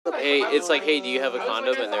hey, it's like, hey, do you have a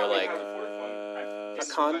condom? And they're like, a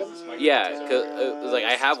condom? yeah, cause it was like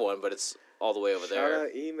I have one, but it's all the way over there. Shout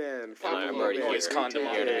out E-Man. And I'm already here. Boys condom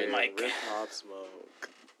on the mic. Rip Pop Smoke.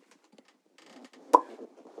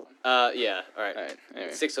 Yeah. All right.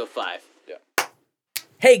 Anyway. 6:05. Yeah.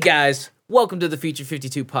 Hey guys, welcome to the Feature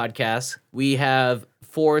 52 podcast. We have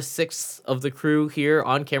 4/6 of the crew here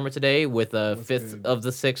on camera today, with a fifth of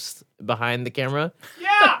the sixth behind the camera.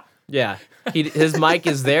 Yeah. Yeah, his mic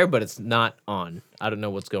is there, but it's not on. I don't know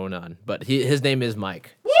what's going on, but his name is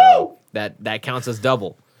Mike. Woo! So that counts as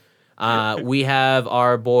double. We have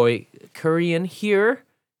our boy Kurian here.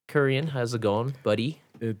 Kurian, how's it going, buddy?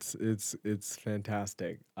 It's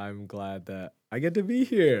fantastic. I'm glad that I get to be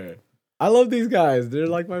here. I love these guys. They're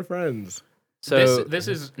like my friends. So this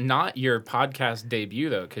is not your podcast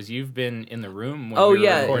debut though, because you've been in the room when Oh, we were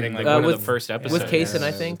yeah, recording one of with- the first episodes. with Kaysen, I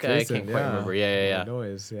with think. I Kaysen, can't quite remember. Yeah.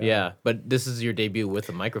 Noise. Yeah, but this is your debut with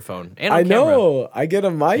a microphone and a I camera. know. I get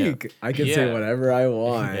a mic. Yeah. I can Yeah. say whatever I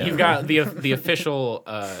want. You've got the official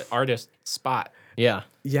artist spot, Yeah.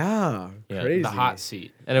 Yeah. Yeah, Crazy. the hot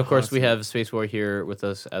seat. And of course, we Awesome. have Space War here with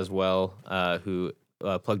us as well, who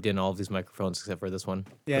plugged in all of these microphones except for this one.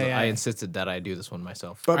 Yeah, 'Cause yeah. I insisted that I do this one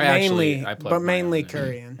myself. But I mainly plugged but mine mainly in.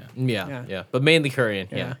 Kurian. Yeah. But mainly Kurian.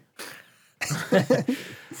 Yeah.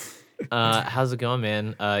 How's it going,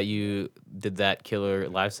 man? You did that killer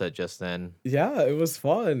live set just then. Yeah, it was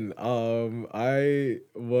fun. I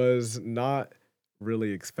was not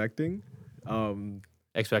really expecting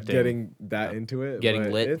Expecting. getting that into it. Getting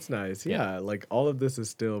but lit? It's nice. Yeah. Yeah, like all of this is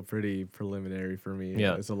still pretty preliminary for me.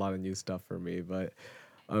 Yeah. It's a lot of new stuff for me, but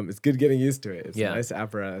it's good getting used to it. It's Yeah. a nice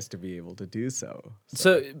apparatus to be able to do so.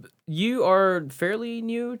 So you are fairly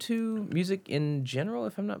new to music in general,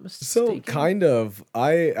 if I'm not mistaken. So kind of.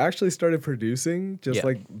 I actually started producing just Yeah.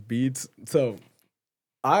 like beats. So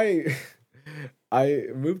I I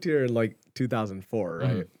moved here in like 2004,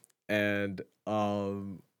 right? Mhm. And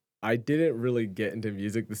I didn't really get into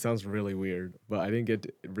music. This sounds really weird, but I didn't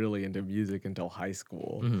get really into music until high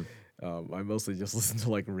school. Mhm. I mostly just listened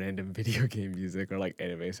to like random video game music or like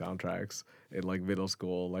anime soundtracks in like middle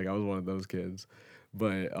school. Like I was one of those kids.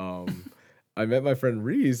 But I met my friend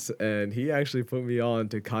Reese, and he actually put me on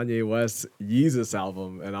to Kanye West's Yeezus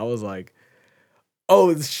album, and I was like,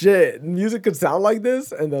 oh shit, music could sound like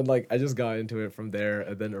this. And then like I just got into it from there.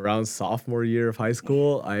 And then around sophomore year of high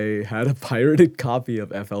school, I had a pirated copy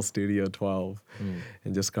of FL Studio 12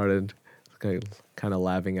 and just started kind of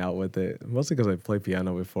laughing out with it, mostly because I played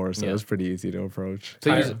piano before, so Yeah. it was pretty easy to approach. So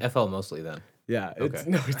you use FL mostly then. Yeah, it's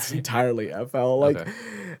Okay. it's entirely FL. Like, Okay.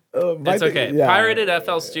 my It's thing- okay. yeah. Pirated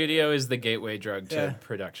FL Studio is the gateway drug to Yeah.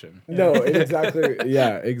 production. No, exactly.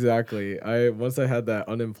 Yeah, exactly. Once I had that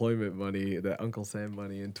unemployment money, that Uncle Sam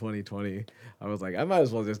money in 2020, I was like, I might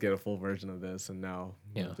as well just get a full version of this, and now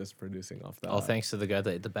Yeah. I'm just producing off that. All thanks to the guy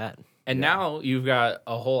that hit the bat. And now you've got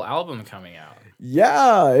a whole album coming out.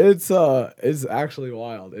 Yeah, it's actually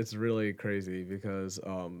wild. It's really crazy because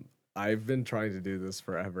I've been trying to do this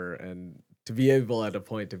forever, and to be able at a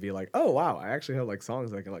point to be like, oh wow, I actually have like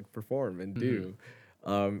songs I can like perform and do.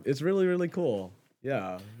 It's really, really cool.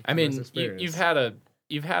 Yeah. I nice mean, experience. you've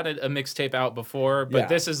had a mixtape out before, but Yeah.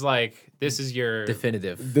 this is your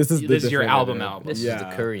Definitive. This is your album definitive. album. This is Yeah.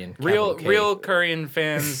 the Kurian. real capital K. Kurian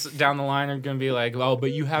fans down the line are gonna be like, oh,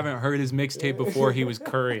 but you haven't heard his mixtape before he was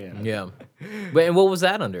Kurian. Yeah. But and what was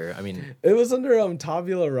that under? I mean, It was under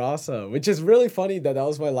Tabula Rasa, which is really funny that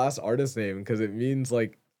was my last artist name because it means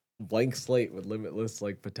like blank slate with limitless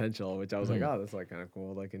like potential, which I was like, oh, that's like kind of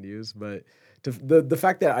cool that I can use. But the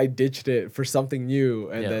fact that I ditched it for something new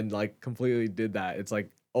and Yeah. then like completely did that, it's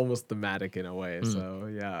like almost thematic in a way. So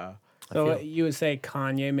yeah. So feel- you would say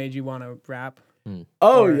Kanye made you want to rap?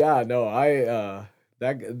 Oh Or- yeah, no,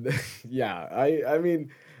 yeah, I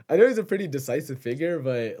mean, I know he's a pretty decisive figure,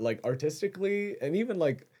 but like artistically and even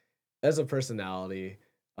like as a personality,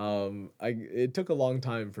 it took a long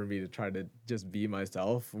time for me to try to just be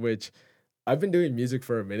myself, which I've been doing music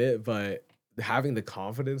for a minute, but having the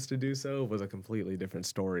confidence to do so was a completely different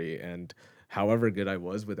story. And however good I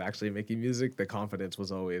was with actually making music, the confidence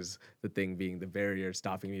was always the thing being the barrier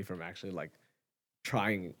stopping me from actually like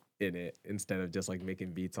trying in it instead of just like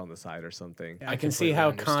making beats on the side or something. I can see completely how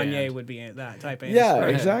understand. Kanye would be that type of Yeah, answer.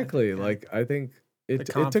 exactly. Like I think it took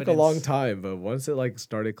a confidence. long time, but once it like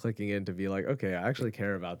started clicking in to be like, okay, I actually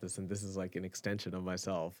care about this and this is like an extension of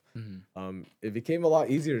myself. It became a lot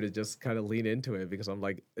easier to just kind of lean into it because I'm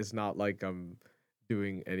like, it's not like I'm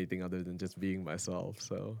doing anything other than just being myself.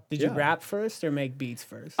 So Did you yeah. rap first or make beats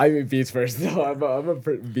first? I mean beats first. No, I'm a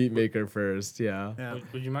beat maker first. Yeah. yeah.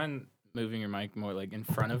 Would you mind moving your mic more like in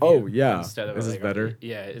front of Oh, you. yeah. Instead of Is this like better?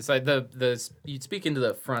 Yeah, it's like you'd speak into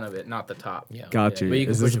the front of it, not the top. Yeah. Got you. But you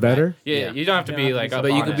can Is push this it back. better? Yeah, Yeah. you don't have to You be don't have like to be up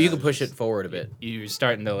But on you it. can push it forward a bit. You're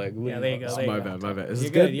starting to like. Yeah, there you go. There My you bad. go. My bad. Is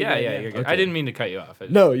You're this good? good. Yeah, You're yeah, good. you're good. Okay. I didn't mean to cut you off.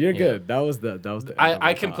 No, you're Yeah. good. That was the.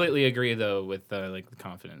 I completely agree though with like the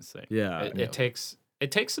confidence thing. Yeah. It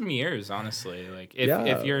takes some years, honestly. Like if Yeah.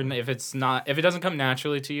 if it doesn't come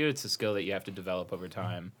naturally to you, it's a skill that you have to develop over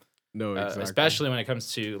time. No, exactly. Especially when it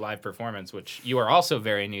comes to live performance, which you are also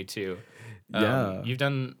very new to. Yeah. You've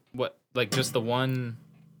done what, like just the one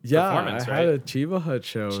Yeah, performance, I had right? a Chiba Hut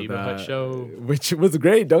show. Chiba Hut show. Which was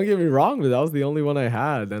great. Don't get me wrong, but that was the only one I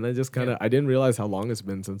had, and I just kind of I didn't realize how long it's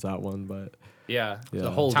been since that one. But Yeah. yeah, It's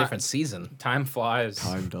a whole Ti- different season. Time flies.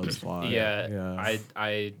 time does fly. Yeah.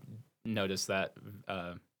 I notice that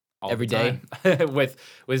all Every the time. with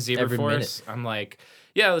Zebra Every Force. I'm like,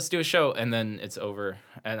 yeah, let's do a show, and then it's over,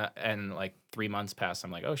 and like 3 months pass.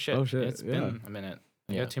 I'm like, oh shit, it's yeah. been a minute.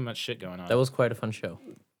 I Yeah. got too much shit going on. That was quite a fun show.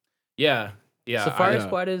 yeah. Safari Yeah.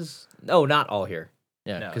 Squad is not all here.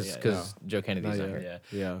 Yeah, No, because yeah, Joe Kennedy's Not not yet. here.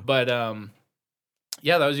 yeah. Yeah. But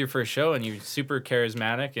yeah, that was your first show, and you're super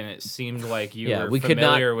charismatic, and it seemed like you Yeah, were we could not-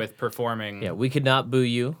 familiar with performing. Yeah, we could not boo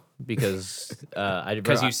you because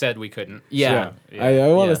because you said we couldn't. Yeah. Yeah. I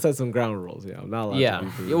want to Yeah. set some ground rules. Yeah, I'm not allowed Yeah. to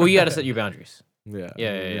be Yeah, well, you got to set your boundaries. Yeah. Yeah.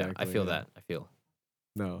 I exactly, feel yeah. that. I feel.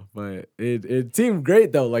 No, but it seemed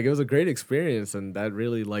great though. Like it was a great experience, and that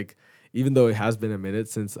really like even though it has been a minute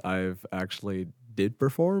since I've actually did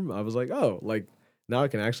perform, I was like, oh, like now I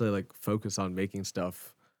can actually like focus on making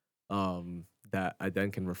stuff that I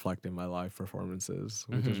then can reflect in my live performances,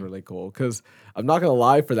 which is Mhm. really cool. Because I'm not gonna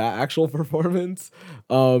lie, for that actual performance,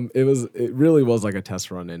 it really was like a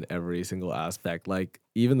test run in every single aspect. Like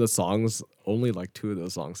even the songs, only like 2 of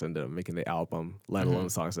those songs ended up making the album, let alone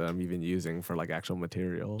songs that I'm even using for like actual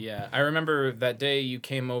material. Yeah, I remember that day you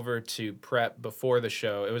came over to prep before the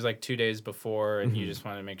show. It was like 2 days before, and you just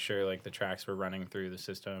wanted to make sure like the tracks were running through the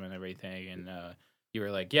system and everything. And you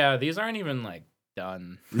were like, "Yeah, these aren't even like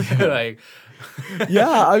done." Like,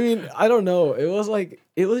 Yeah, I mean, I don't know. It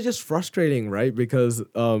was just frustrating, right? Because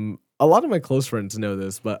a lot of my close friends know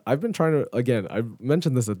this, but I've been trying to again, I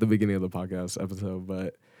mentioned this at the beginning of the podcast episode,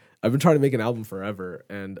 but I've been trying to make an album forever,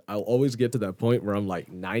 and I'll always get to that point where I'm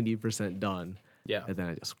like 90% done, yeah, and then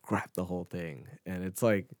I just scrap the whole thing. And it's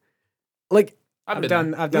like I've been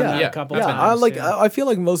done there. I've done Yeah. that Yeah. a couple yeah, times. I feel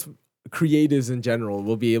like most creatives in general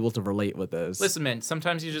will be able to relate with this. Listen, man,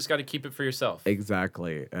 sometimes you just got to keep it for yourself.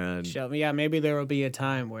 Exactly. And Yeah, maybe there will be a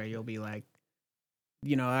time where you'll be like,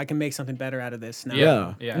 I can make something better out of this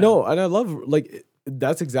now. Yeah. No, and I love like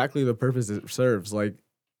that's exactly the purpose it serves. Like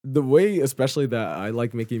the way especially that I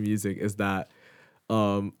like making music is that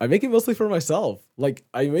I make it mostly for myself. Like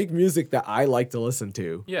I make music that I like to listen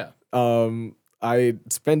to. Yeah. I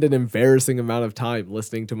spend an embarrassing amount of time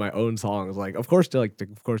listening to my own songs. Like, of course, to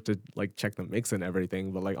check the mix and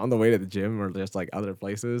everything. But like on the way to the gym or just like other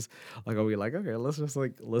places, like I'll be like, okay, let's just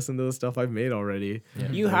like listen to the stuff I've made already.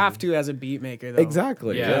 You have to as a beat maker though.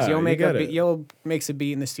 Exactly. Yeah. Yeah, Because you'll make you get beat, it. you'll mix a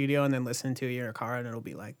beat in the studio and then listen to it in your car and it'll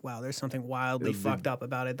be like, wow, there's something wildly It'll be- fucked up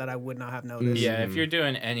about it that I would not have noticed. Yeah, if you're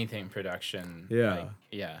doing anything production, Yeah. like,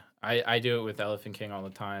 yeah, I do it with Elephant King all the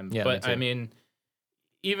time. Yeah, but me too. I mean,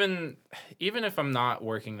 even if I'm not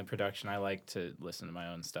working the production, I like to listen to my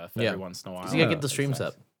own stuff Yeah. every once in a while. 'Cause you gotta Yeah. get the streams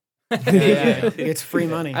up. Yeah, it's free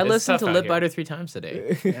money. I It's listened tough to out Live here. Biter 3 times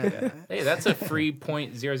today. Hey, that's a free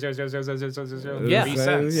 .0.0000003 Yeah.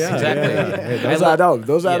 cents. Yeah, Exactly. yeah. Hey, I those lo- add up.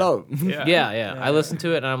 Those add Yeah. up. Yeah. Yeah. I listened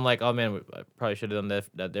to it and I'm like, oh man, I probably should have done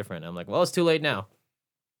that different. I'm like, well, it's too late now.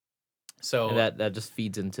 So And that just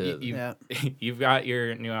feeds into. Yeah. you've got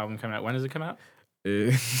your new album coming out. When does it come out?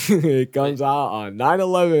 It comes out on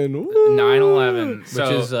 9/11. Woo! 9/11. which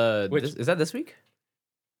So is which- is that this week?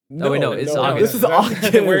 No, wait, no, it's no, August. This is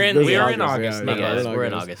August. We're in- This we is are in August Yeah, now, Hey yeah, guys, we're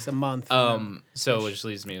in It's August. a month. so which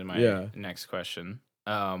leads me to my Yeah. next question.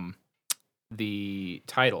 The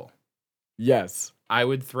title. Yes. I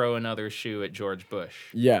would throw another shoe at George Bush.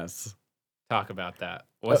 Yes. Talk about that.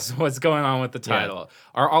 What's going on with the Yeah. title?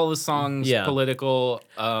 Are all the songs Yeah. political?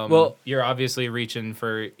 Well- you're obviously reaching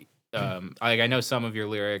for. I know some of your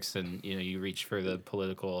lyrics, and you reach for the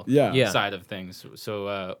political Yeah. Yeah. side of things.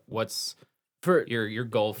 So, what's For your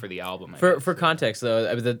goal for the album? I for guess? for context though,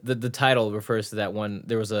 I mean, the title refers to that one.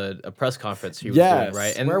 There was a press conference he was Yes. doing,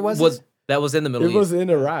 right? And Where was it? that was in the Middle It was East. in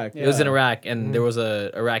Iraq. It was in Yeah. Iraq, and there was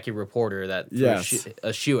a Iraqi reporter that threw Yes.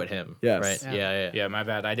 a shoe at him. Yes. Right. Yeah. Yeah. Yeah, my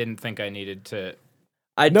bad. I didn't think I needed to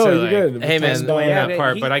I No, So, you're like, good. hey, man, Explain Yeah, that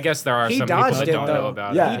part, he- but I guess there are he some people dodged that it, don't know though.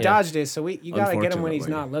 about Yeah. it. He dodged it, so you gotta get him when he's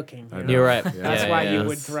not looking. I You know. know? You're right. That's Yeah, why yeah, you yeah.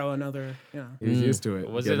 would throw another. Yeah. He's used to it.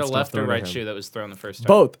 Was getting it a stuff left or thrown at right him. shoe that was thrown the first time?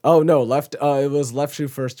 Both. Oh no, left. It was left shoe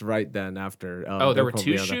first, right then after. Oh, there were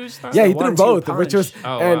probably two other- shoes thrown? Yeah, he So threw 1-2 both, which was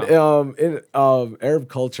Oh, and in Arab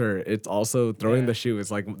culture, it's also throwing Yeah. the shoe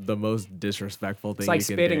is like the most disrespectful thing. It's like you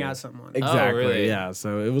can spitting do. at someone. Exactly. really? Yeah.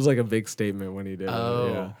 So it was like a big statement when he did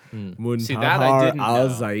Oh. it. Yeah. See, that I didn't Al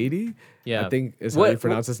know. Zaidi. Yeah. I think is how you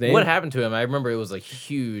pronounce his name. What happened to him? I remember it was like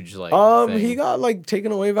huge. Like He thing. got like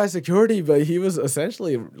taken away by security, but he was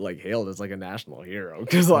essentially like hailed as like a national hero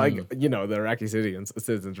because like you know the Iraqi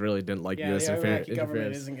citizens really didn't like Yeah, U.S. the Iraqi government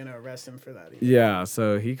interference. isn't gonna arrest him for that. Either. Yeah,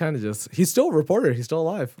 so he kind of he's still a reporter. He's still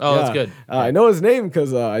alive. Oh, that's Yeah. good. I know his name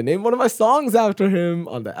because I named one of my songs after him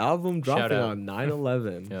on the album Shout dropping out. on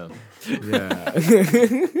 9/11. Yeah.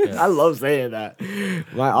 Yeah. I love saying that.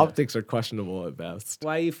 My optics are questionable at best.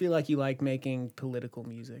 Why do you feel like you like making political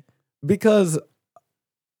music? Because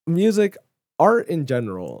music, art in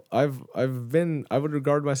general, I would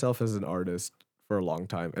regard myself as an artist for a long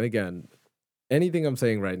time. And again, anything I'm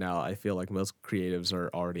saying right now, I feel like most creatives are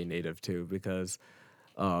already native to because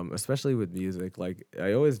especially with music, like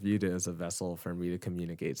I always viewed it as a vessel for me to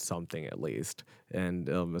communicate something at least. And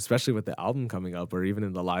especially with the album coming up or even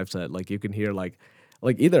in the live set, like you can hear like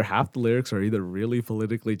either half the lyrics are either really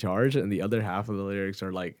politically charged and the other half of the lyrics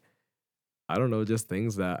are like, I don't know, just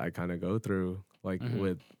things that I kind of go through, like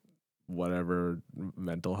with whatever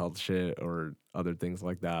mental health shit or other things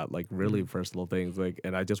like that, like really personal things. Like,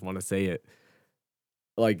 and I just want to say it.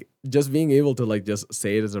 Like, just being able to like just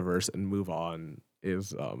say it as a verse and move on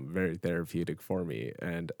is very therapeutic for me,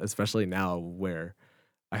 and especially now where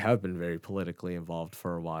I have been very politically involved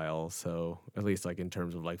for a while. So at least like in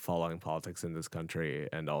terms of like following politics in this country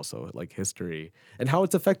and also like history and how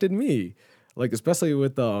it's affected me. Like, especially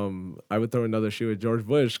with, I would throw another shoe at George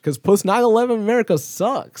Bush because post 9/11 America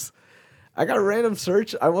sucks. I got a random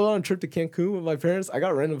search. I went on a trip to Cancun with my parents. I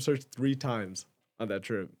got random search 3 times on that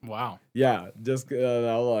trip. Wow. Yeah, just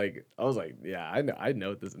I was like, yeah, I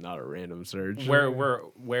know this is not a random search.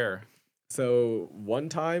 Where? So one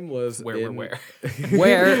time was Where? in, Where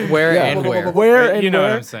Yeah. and where? Where and You know where?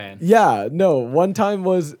 what I'm saying. Yeah, no. One time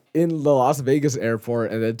was in the Las Vegas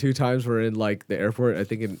airport, and then 2 times were in like the airport. I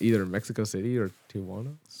think in either Mexico City or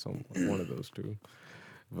Tijuana, one of those two.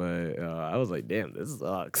 But I was like, damn, this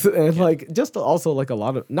sucks. And like, just also like a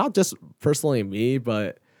lot of not just personally me,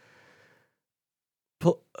 but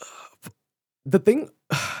the thing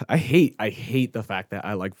I hate the fact that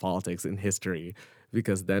I like politics and history.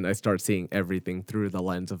 Because then I start seeing everything through the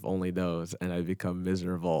lens of only those, and I become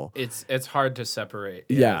miserable. It's hard to separate.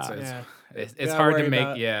 Yeah. It's Gotta hard worry to make.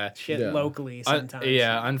 about Shit Yeah. locally sometimes.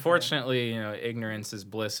 Unfortunately, ignorance is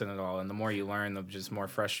bliss in it all, and the more you learn, the just more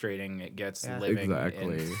frustrating it gets Yeah. living Exactly.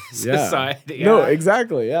 in Yeah. society. No, Yeah.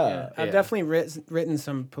 exactly. Yeah. Yeah. I've Yeah. definitely written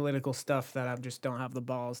some political stuff that I just don't have the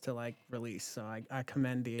balls to like release. So I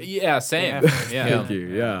commend you. Yeah, same. Yeah. Yeah. Thank you.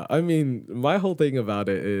 Yeah. I mean, my whole thing about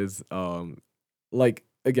it is like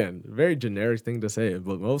again, very generic thing to say,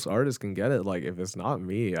 but most artists can get it. Like if it's not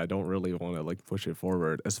me, I don't really want to like push it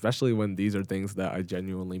forward, especially when these are things that I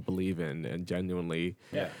genuinely believe in and genuinely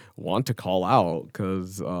want to call out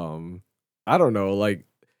because I don't know, like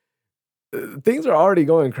things are already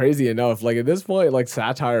going crazy enough. Like at this point, like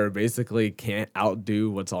satire basically can't outdo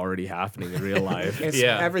what's already happening in real life.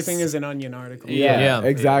 Everything is an Onion article. Yeah.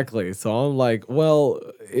 Exactly. So I'm like, well,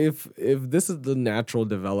 if this is the natural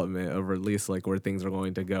development of at least like where things are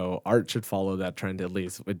going to go, art should follow that trend at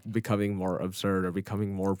least, with becoming more absurd or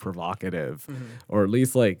becoming more provocative, or at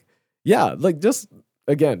least like, yeah, like just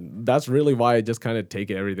again, that's really why I just kind of take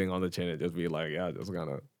everything on the chin and just be like, yeah, just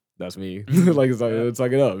gonna. That's me. Like it's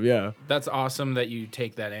like it up. Yeah. That's awesome that you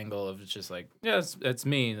take that angle of it's just like, yeah, it's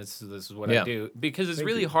me. This is what I do. Because it's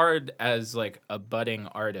really hard as like a budding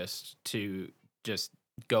artist to just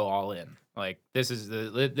go all in. Like this is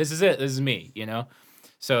it. This is me,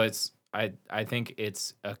 So I think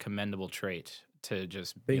it's a commendable trait to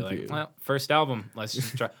just be Thank you. well, first album, let's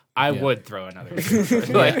just try. I would throw another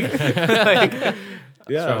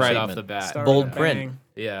Yeah. right off the bat. Start Bold with a print. bang.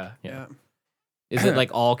 Yeah. Yeah. Is it like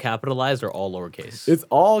all capitalized or all lowercase? It's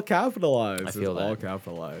all capitalized. I feel it's all that.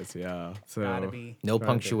 capitalized. Yeah. So Gotta be. No Trying to-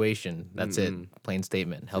 punctuation. That's it. Plain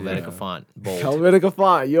statement. Helvetica Yeah. font. Bold. Helvetica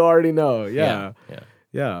font. You already know. Yeah. Yeah.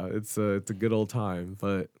 Yeah. It's a good old time,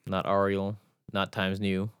 but Not Arial. Not Times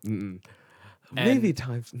New. maybe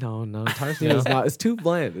times times new is not. It's too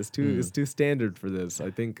bland. It's too standard for this. I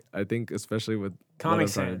think especially with Comic what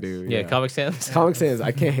I'm trying to Sans. do. Yeah, Comic Sans. Comic Sans.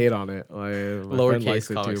 I can't hate on it. My friend Lowercase likes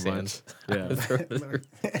it Comic too much. Sans.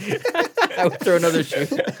 Yeah. I would throw another shoe.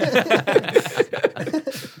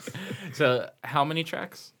 So how many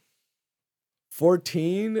tracks?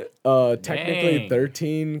 14, technically Dang.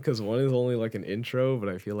 13, because one is only like an intro, but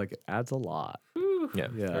I feel like it adds a lot. Yeah,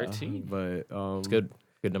 Yeah, 13. but it's good.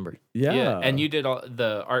 Good number. Yeah. And you did all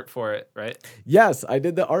the art for it, right? Yes, I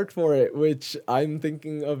did the art for it, which I'm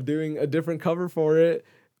thinking of doing a different cover for it,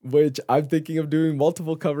 which I'm thinking of doing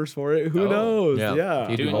multiple covers for it. Who Oh. knows? Yeah. Yeah.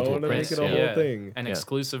 You do I multiple want to make prints, it a yeah. whole thing. An Yeah.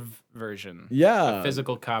 exclusive version. Yeah. A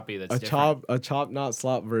physical copy that's A different. chop not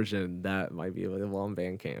slop version that might be available on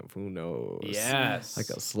Bandcamp. Who knows? Yes. Like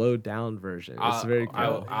a slowed down version. It's very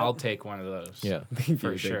cool. I'll take one of those. Yeah. Thank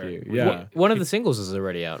for you, sure. Thank you. We- Yeah. One of the singles is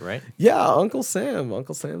already out, right? Yeah, Uncle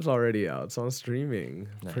Sam's already out. It's on streaming.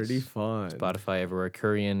 Nice. Pretty fun. Spotify everywhere.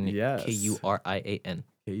 Kurian. Yes. Kurian.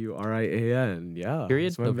 Kurian. Yeah. Period?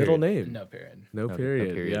 It's my No middle period. name. No period. No No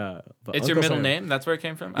period. period. Yeah. But It's your Uncle middle Sam- name? That's where it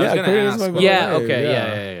came from? Yeah, I was going to Kurian's ask. my what- middle Yeah. name, Okay.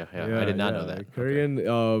 yeah. Yeah. I did not know that.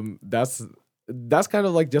 Korean, that's kind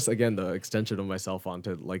of like just again the extension of myself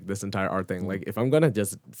onto like this entire art thing. Like if I'm gonna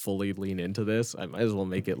just fully lean into this, I might as well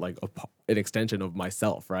make it like an extension of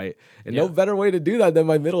myself, right? And no Yeah. better way to do that than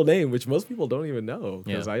my middle name, which most people don't even know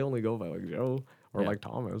because Yeah. I only go by like Joe or Yeah. like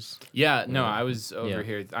Thomas. Yeah, no, I was over Yeah.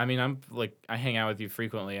 here. I mean, I hang out with you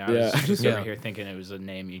frequently. I Yeah. was just Yeah. over here thinking it was a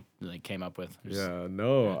name you like came up with. Just- Yeah,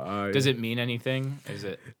 no. Does it mean anything? Is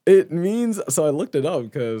it? It means so. I looked it up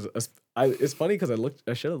because it's funny because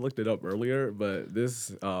I should have looked it up earlier, but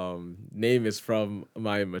this name is from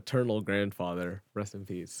my maternal grandfather. Rest in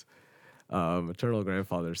peace. Maternal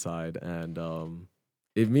grandfather's side, and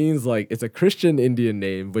it means like it's a Christian Indian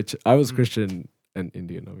name, which I was Christian and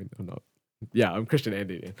Indian. I mean, I'm not. Yeah, I'm Christian and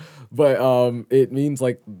Indian, but it means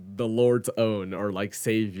like the Lord's own or like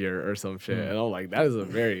Savior or some shit. And I'm like, that is a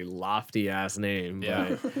very lofty ass name.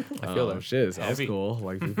 Yeah. but, I feel that. shit. It sounds Heavy. cool.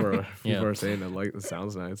 Like people are Yeah. saying it like it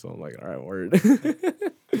sounds nice. So I'm like, all right, word.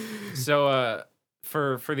 So,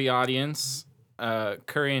 for the audience,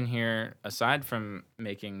 Kurian here, aside from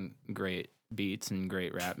making great beats and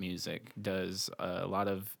great rap music, does a lot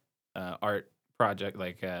of art project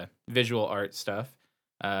like visual art stuff.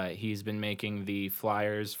 He's been making the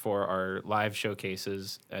flyers for our live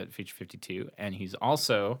showcases at Feature 52, and he's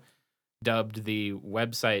also dubbed the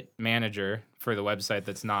website manager for the website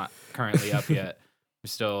that's not currently up yet. We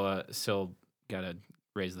still got to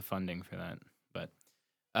raise the funding for that, but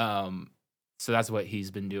so that's what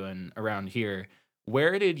he's been doing around here.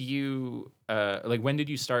 Where did you when did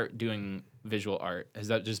you start doing visual art? Has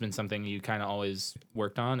that just been something you kind of always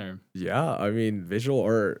worked on, or? Yeah, I mean, visual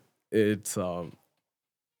art. It's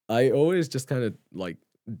I always just kind of like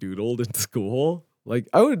doodled in school. Like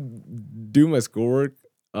I would do my schoolwork,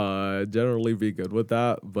 generally be good with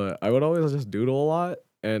that, but I would always just doodle a lot.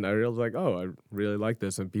 And I realized like, oh, I really like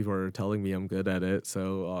this, and people are telling me I'm good at it.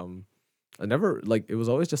 So I never like it was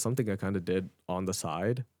always just something I kind of did on the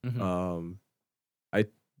side. Mhm. I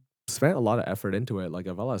spent a lot of effort into it. Like I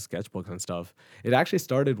have a lot of sketchbooks and stuff. It actually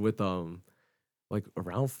started with like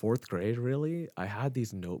around 4th grade, really. I had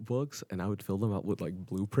these notebooks and I would fill them out with like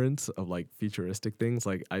blueprints of like futuristic things.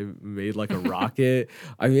 Like I made like a rocket.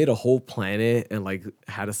 I made a whole planet and like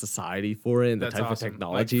had a society for it and That's the type awesome. of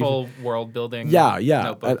technology. Like full world building. Yeah.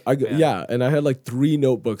 notebook. Yeah. And I had like 3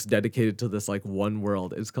 notebooks dedicated to this like one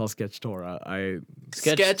world. It's called Sketchtora.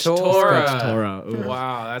 Sketchtora. Sketchtora. Ooh.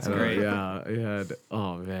 Wow, that's great. Yeah, I had.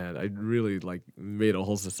 Oh man, I really like made a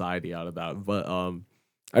whole society out of that. But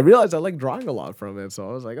I realized I like drawing a lot from it, so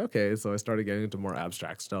I was like, okay. So I started getting into more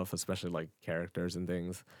abstract stuff, especially like characters and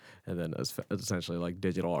things, and then essentially like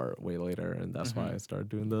digital art way later, and that's why I started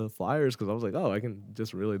doing the flyers because I was like, oh, I can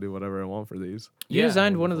just really do whatever I want for these. You Yeah.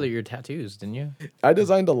 designed one of your tattoos, didn't you? I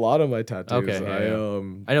designed a lot of my tattoos. Okay, yeah.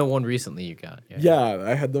 I know one recently you got. Yeah,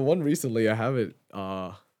 I had the one recently. I have it.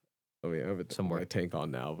 I have it Somewhere. my tank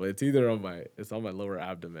on now, but it's either on my lower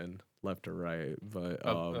abdomen, left or right. But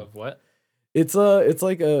Of what? it's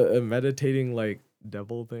like a meditating like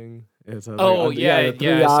devil thing. It's a, Oh, like, yeah, the 3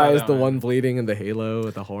 yeah, I saw eyes, that the one. one bleeding, and the halo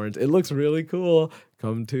with the horns. It looks really cool.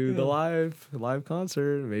 Come to the live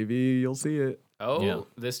concert. Maybe you'll see it. Oh, Yeah.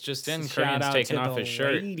 this just in. Shout Kurian's out taking to off the his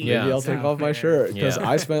shirt. ladies Yeah. Maybe I'll take out off my there. shirt because Yeah.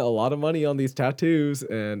 I spent a lot of money on these tattoos,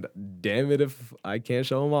 and damn it if I can't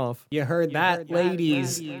show them off. You heard that,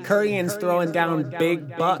 ladies. Kurian's throwing down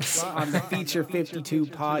big bucks on the Feature 52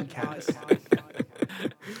 podcast.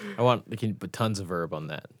 You can put tons of verb on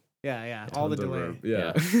that. Yeah, all the Tons of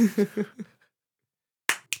delay. verb. Yeah.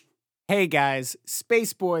 Hey guys,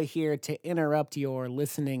 Spaceboy here to interrupt your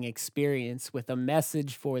listening experience with a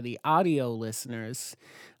message for the audio listeners.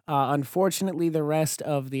 Unfortunately, the rest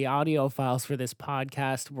of the audio files for this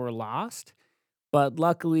podcast were lost. But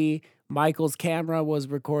luckily, Michael's camera was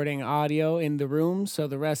recording audio in the room, so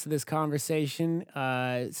the rest of this conversation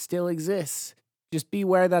still exists. Just be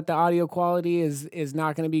aware that the audio quality is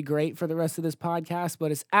not going to be great for the rest of this podcast,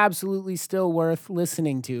 but it's absolutely still worth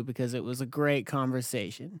listening to because it was a great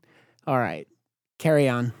conversation. All right, carry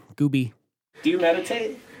on, Gooby. Do you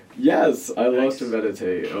meditate? Yes, I love Nice. to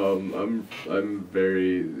meditate. I'm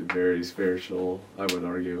very, very spiritual, I would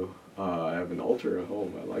argue. I have an altar at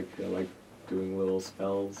home. I like doing little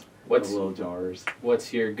spells, little jars.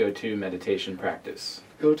 What's your go-to meditation practice?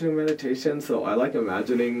 Go-to meditation. So I like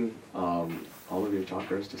imagining all of your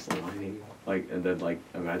chakras just aligning, and then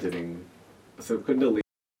imagining. So Kundalini.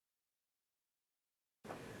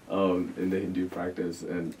 In the Hindu practice,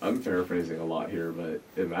 and I'm paraphrasing a lot here, but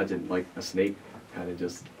imagine a snake kind of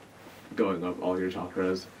just going up all your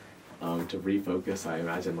chakras. To refocus, I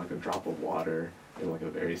imagine a drop of water in a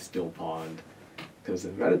very still pond. Because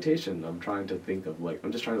in meditation, I'm trying to think of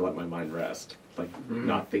I'm just trying to let my mind rest,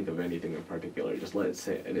 not think of anything in particular, just let it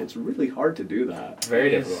sit, and it's really hard to do that. Very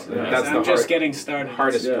It is. difficult. Yeah. That's I'm the just getting started.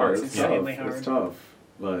 hardest Yeah, part. it's Insanely tough. hard. It's tough,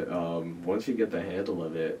 but once you get the handle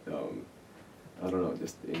of it, I don't know,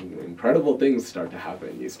 just incredible things start to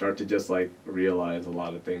happen. You start to just realize a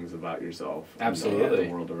lot of things about yourself, Absolutely. and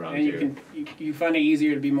the world around And you. you find it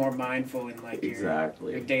easier to be more mindful in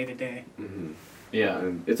Exactly. your day to day. Mm-hmm. Yeah.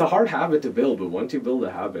 And it's a hard habit to build, but once you build a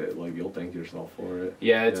habit, you'll thank yourself for it.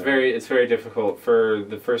 Yeah, it's very difficult. For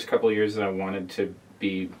the first couple of years, I wanted to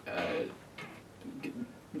be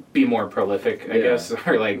more prolific, I guess,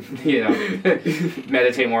 or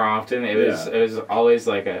meditate more often. It was always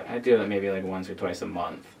I do it maybe once or twice a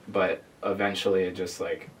month, but eventually it just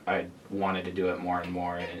I wanted to do it more and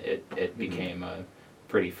more, and it became a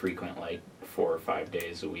pretty frequent 4 or 5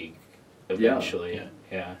 days a week. Eventually,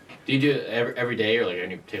 yeah. Do you do it every day or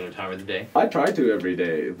any particular time of the day? I try to every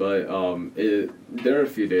day, but there are a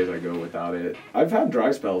few days I go without it. I've had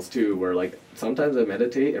dry spells too, where sometimes I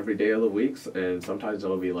meditate every day of the weeks, and sometimes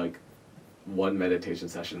it'll be one meditation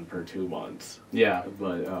session per 2 months. Yeah.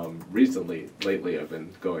 But lately, I've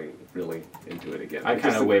been going really into it again. I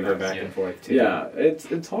kind of waver back and forth too. Yeah,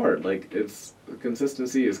 it's hard.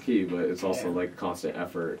 Consistency is key, but it's also constant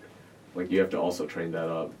effort. You have to also train that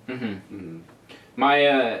up. Mm-hmm. Mm-hmm.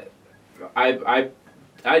 My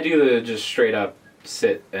I do the just straight up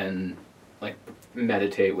sit and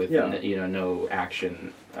meditate with no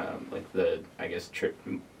action, I guess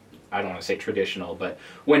I don't want to say traditional, but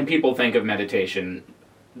when people think of meditation,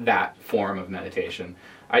 that form of meditation,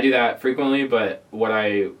 I do that frequently. But what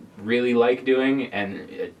I really like doing, and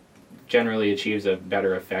it generally achieves a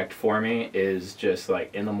better effect for me, is just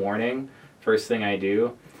in the morning, first thing I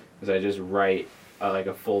do is I just write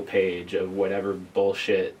a full page of whatever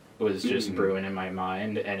bullshit was just brewing in my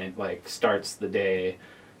mind, and it starts the day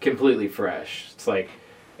completely fresh.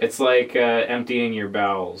 It's like emptying your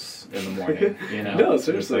bowels in the morning, No,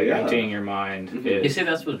 seriously, It's emptying your mind. You say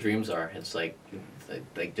that's what dreams are. It's like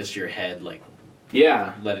just your head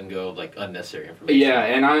Yeah. letting go of unnecessary information. Yeah,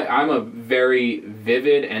 and I'm a very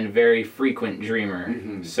vivid and very frequent dreamer,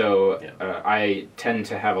 Mm-hmm. so I tend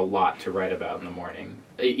to have a lot to write about in the morning.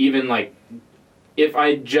 Even if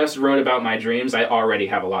I just wrote about my dreams, I already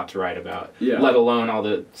have a lot to write about, let alone all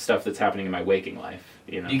the stuff that's happening in my waking life.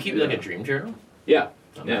 Do you keep a dream journal? Yeah.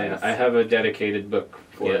 Oh, Yeah, nice. I have a dedicated book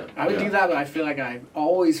for it. I would do that, but I feel I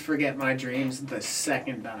always forget my dreams the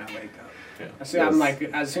second that I wake up. Yeah. I'm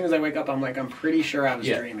as soon as I wake up, I'm pretty sure I was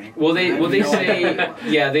dreaming. Well, I have they no idea.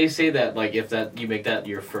 say they say that if you make that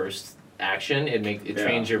your first action, it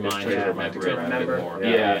trains your mind trains to your mind to remember it a remember. bit more.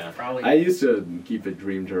 Yeah. Probably. I used to keep a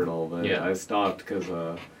dream journal, but Yeah. I stopped because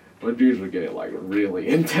my dreams were getting really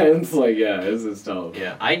intense. It's tough.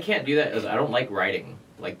 Yeah, I can't do that because I don't like writing.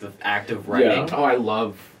 The act of writing. Oh, I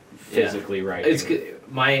love physically writing.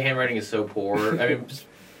 My handwriting is so poor. I mean, it just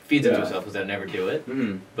feeds into Yeah. itself because I never do it.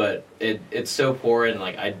 Mhm. But it's so poor, and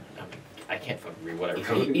I can't fucking read what I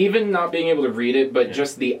wrote. Even not being able to read it, but Yeah.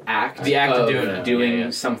 just the act The act of doing it.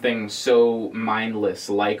 doing something so mindless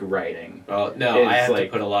like writing. Oh no, It's I have to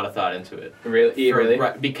like- put a lot of thought into it. Really?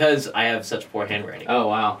 Because I have such poor handwriting. Oh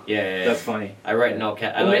wow. Yeah. That's funny. I write in all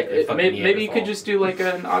caps. I Well, like fucking maybe you could Neanderthal. just do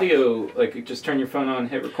an audio, just turn your phone on,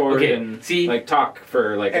 hit record, Okay, and see- talk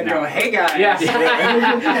for and an go, hour. hey guys. Yeah.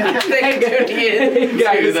 Thank you for tuning in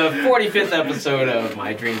Guys. to the 45th episode of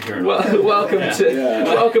My Dream Journal. Welcome Yeah. to Yeah.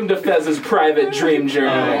 welcome to Fez's private dream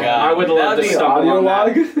journal. Oh my God. I would love That'd to be stumble Audio on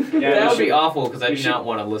log? that. Yeah, that we would be should- awful because I we do should- not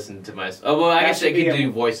want to listen to myself. Oh well, I That guess I should be could a-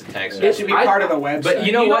 do voice to text. It should be part of the website. But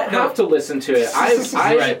you know You what? don't No. have to listen to it. I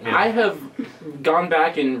Right, yeah. have gone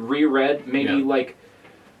back and reread maybe Yeah.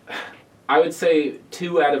 I would say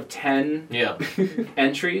 2 out of 10 Yeah.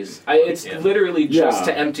 entries. It's literally just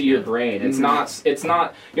to empty your brain. It's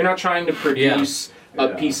not. You're not trying to produce a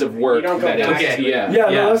piece of work You don't go that back is. to it. Yeah,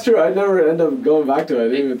 no, that's true. I never end up going back to it. I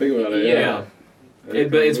didn't even think about it. Yeah. But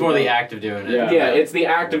it's more the act of doing it. Yeah, it's the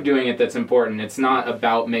act of doing it that's important. It's not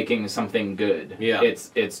about making something good. Yeah.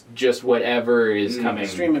 It's just whatever is coming.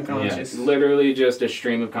 Stream of consciousness. Literally just a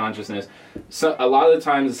stream of consciousness. So a lot of the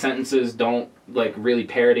times the sentences don't like really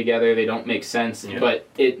pair together. They don't make sense, but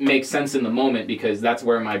it makes sense in the moment because that's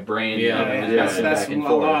where my brain is bouncing That's back and a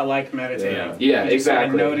forth. lot like meditating. Yeah, You just gotta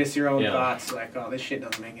exactly. notice your own thoughts, like, oh, this shit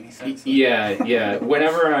doesn't make any sense. Yeah.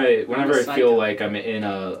 Whenever I psycho. feel like I'm in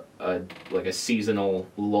a seasonal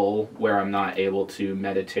lull where I'm not able to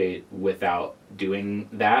meditate without doing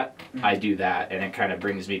that, I do that, and it kind of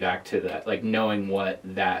brings me back to that, like knowing what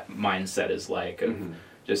that mindset is like of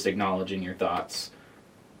just acknowledging your thoughts,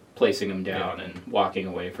 placing them down, and walking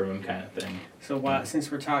away from them, kind of thing. So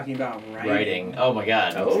since we're talking about Writing. Oh my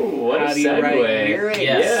god. Oh, what how a do you write segue! lyrics?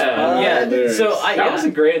 Yeah. So That was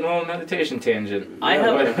a great little meditation tangent. I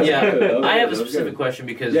have I have a That's specific good. question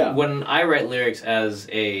because when I write lyrics as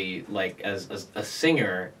a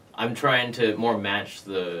singer, I'm trying to more match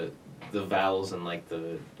the vowels and like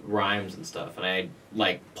the rhymes and stuff, and I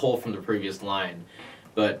like pull from the previous line.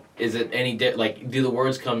 But is it any do the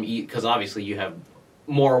words come because obviously you have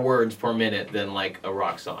more words per minute than like a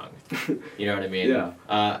rock song. You know what I mean? Yeah.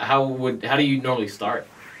 How do you normally start?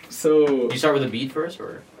 So Do you start with a beat first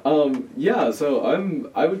or?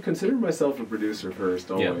 So I would consider myself a producer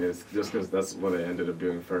first always, just because that's what I ended up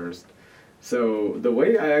doing first. So the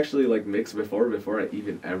way I actually like mix before I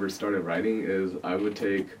even ever started writing is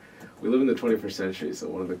we live in the 21st century, so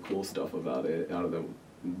one of the cool stuff about it, out of the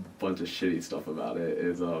bunch of shitty stuff about it,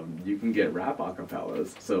 is you can get rap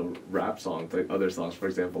acapellas. So rap songs, like other songs, for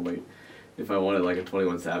example, like if I wanted like a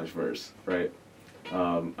 21 Savage verse, right?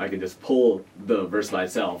 I can just pull the verse by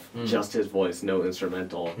itself, just his voice, no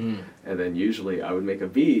instrumental, and then usually I would make a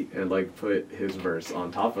beat and like put his verse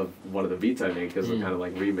on top of one of the beats I make as a kind of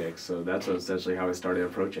like remix. So that's essentially how I started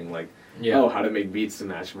approaching like, how to make beats to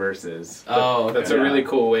match verses. Oh, okay. That's a really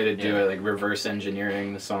cool way to do it, like reverse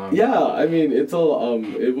engineering the song. Yeah, I mean it's all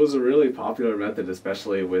it was a really popular method,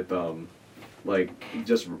 especially with like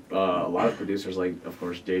just a lot of producers, like of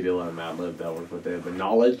course J Dilla and Madlib that worked with it, but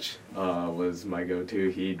Knowledge was my go-to.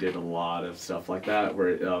 He did a lot of stuff like that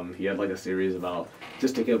where he had like a series about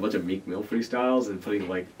just taking a bunch of Meek Mill freestyles and putting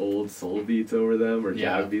like old soul beats over them or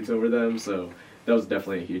jazz beats over them. So that was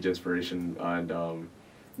definitely a huge inspiration. And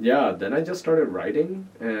then I just started writing,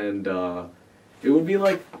 and it would be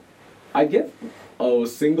like I get a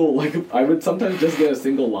single, like I would sometimes just get a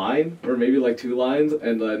single line or maybe like 2 lines,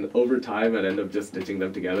 and then over time I'd end up just stitching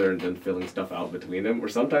them together and then filling stuff out between them. Or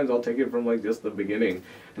sometimes I'll take it from like just the beginning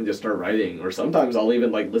and just start writing. Or sometimes I'll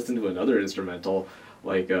even like listen to another instrumental.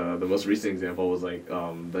 Like the most recent example was like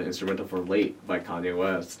the instrumental for Late by Kanye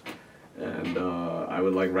West. And I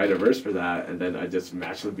would like write a verse for that, and then I just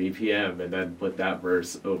match the BPM and then put that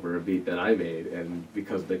verse over a beat that I made. And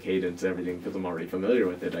because the cadence and everything, because I'm already familiar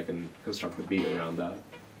with it, I can construct the beat around that.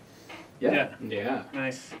 Yeah.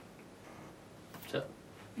 Nice. So,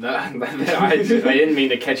 I didn't mean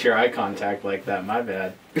to catch your eye contact like that. My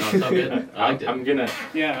bad. no, it's all good. I liked it. I'm gonna.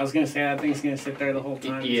 Yeah, I was gonna say that thing's gonna sit there the whole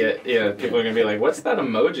time. Yeah. People are gonna be like, "What's that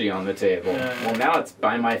emoji on the table?" Well, now it's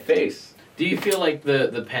by my face. Do you feel like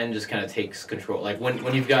the pen just kind of takes control? Like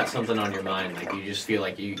when you've got something on your mind, like you just feel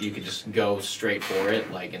like you could just go straight for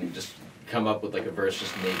it, like, and just come up with like a verse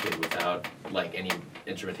just naked without like any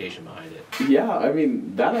instrumentation behind it. Yeah, I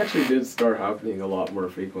mean, that actually did start happening a lot more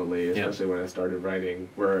frequently, especially when I started writing,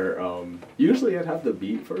 where usually I'd have the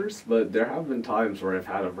beat first, but there have been times where I've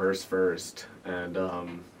had a verse first, and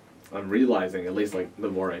I'm realizing, at least like the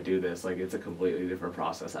more I do this, like it's a completely different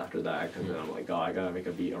process after that, because then I'm like, oh, I gotta make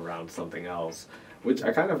a beat around something else, which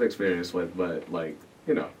I kind of experienced with, but like,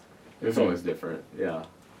 you know, it's always different, yeah.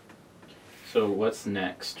 So what's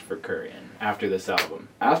next for Kurian after this album?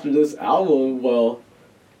 After this album, well,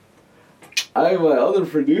 I have my other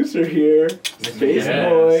producer here, Space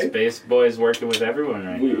Boy. Space Boy's working with everyone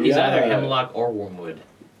right now. He's either Hemlock or Wormwood.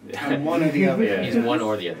 I'm one or the other. He's one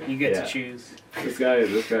or the other. You get to choose. This guy.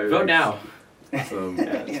 Vote now.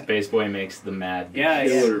 Space Boy makes the mad.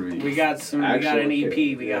 Killer We beats. got an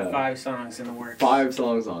EP. We got 5 songs in the works. 5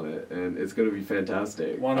 songs on it, and it's gonna be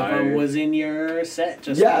fantastic. One of them was in your set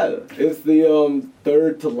just it's the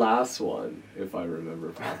third to last one, if I remember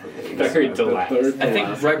properly. Third to last. I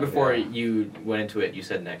think right before you went into it, you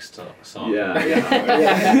said next song. Yeah,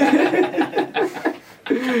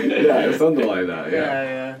 something like that.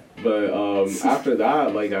 Yeah. But after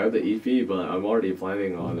that, like I have the EP, but I'm already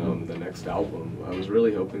planning on the next album. I was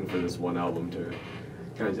really hoping for this one album to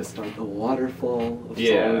kind of just start the waterfall of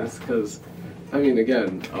songs, because I mean,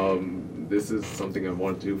 again, this is something I've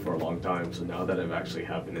wanted to do for a long time. So now that I've actually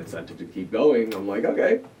have an incentive to keep going, I'm like,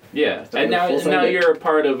 okay. Yeah, and now you're a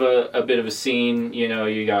part of a bit of a scene. You know,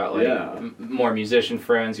 you got like more musician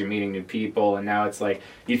friends. You're meeting new people, and now it's like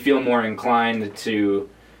you feel more inclined to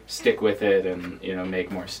stick with it and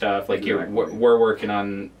make more stuff. Like we're working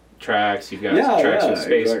on tracks. You've got tracks with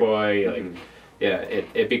Space Boy. Like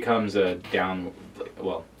it becomes a downward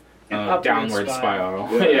spiral.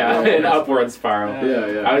 An upward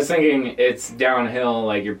spiral. I was thinking it's downhill,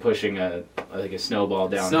 like you're pushing a snowball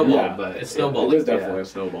downhill, but it's snowball. It is definitely a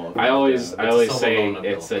snowball. I always say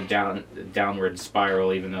it's a downward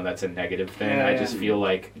spiral, even though that's a negative thing. I just feel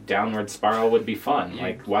like downward spiral would be fun.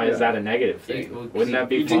 Like, why is that a negative thing? Wouldn't that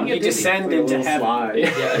be fun? You descend into heaven.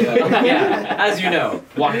 Yeah, as you know,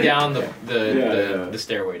 walk down the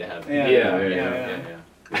stairway to heaven. Yeah.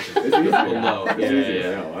 It's easy.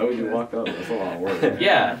 Why would you walk up? That's a lot of work.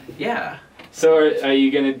 Yeah. So are you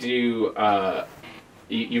gonna do?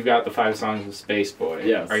 You've got the 5 songs with Space Boy.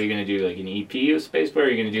 Yes. Are you gonna do like an EP of Space Boy? Or are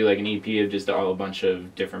you gonna do like an EP of just a bunch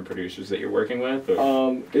of different producers that you're working with?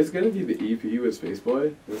 Or? It's gonna be the EP with Space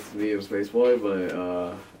Boy. It's me and Space Boy, but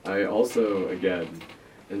I also am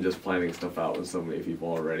just planning stuff out with so many people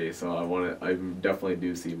already. So I definitely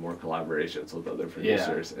do see more collaborations with other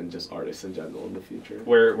producers and just artists in general in the future.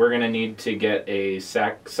 We're gonna need to get a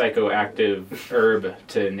psychoactive herb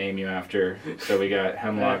to name you after. So we got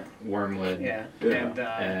hemlock, wormwood,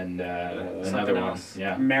 and another one. Else.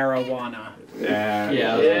 Yeah, Marijuana.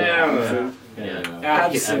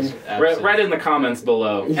 Absinthe. Right in the comments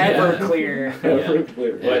below. Everclear.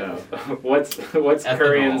 Everclear. What's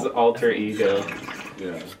Kurian's alter ego?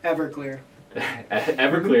 Everclear.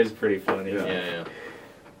 Everclear is pretty funny. Yeah.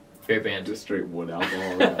 Great band. Just straight wood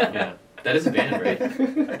alcohol. Yeah. That is a band, right?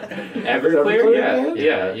 Everclear?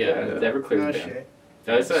 Yeah. Everclear's band.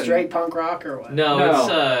 Shit. Straight punk rock or what? No,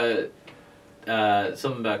 it's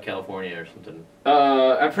something about California or something.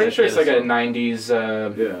 I'm pretty sure it's like a 90s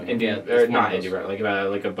indie, or not indie rock,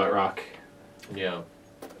 like a butt rock. Yeah.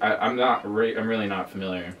 I'm really not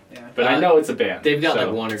familiar. Yeah. But I know it's a band. They've got like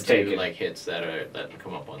one or two like hits that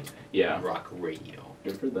come up on rock radio.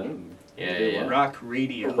 Good for them. Yeah. Rock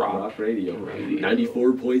radio. Rock radio.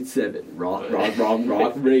 94.7.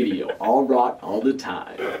 Rock radio. All rock all the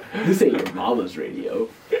time. This ain't your mama's radio.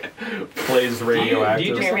 Plays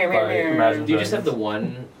radioactive. Do you just have the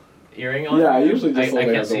one earring on? Yeah, I usually just I only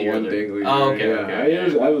can't have the one dangly. Oh, okay.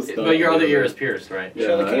 I was stuck. But your other ear is pierced, right? Yeah,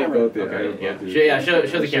 Show the camera. Show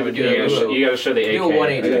the camera. You gotta show the AK. Do a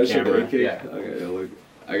 180 I gotta to the show the camera. AK. Yeah. Okay, look.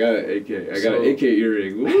 I got an AK. I got an AK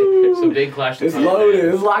earring. Woo! So big Clash. It's loaded.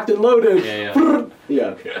 It's locked and loaded. Yeah.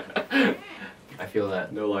 Yeah. I feel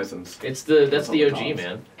that. No license. That's the OG,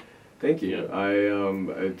 man. Thank you.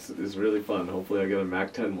 It's really fun. Hopefully I get a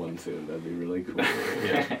Mac 10 one soon. That'd be really cool.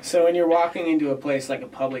 So when you're walking into a place like a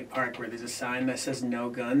public park where there's a sign that says no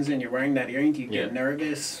guns and you're wearing that earring, do you get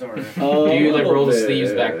nervous or? Do you like roll the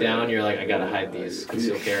sleeves back down? You're like, I gotta hide these.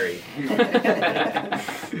 Conceal carry.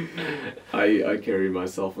 I carry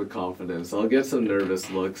myself with confidence. I'll get some nervous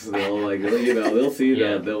looks. They'll they'll see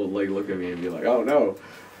that. They'll like look at me and be like, oh no,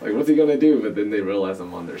 like what's he gonna do? But then they realize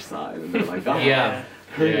I'm on their side and they're like, oh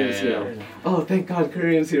Kurian's here. Oh, thank God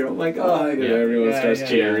Kurian's here. I'm like, oh, everyone starts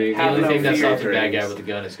cheering. The only thing that's not the bad guy with the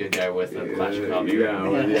gun is good guy with a Clash of Coffee.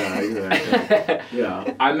 Yeah, exactly.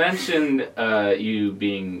 Yeah. I mentioned you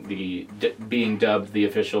being dubbed the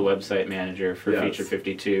official website manager for Feature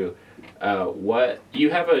 52. What you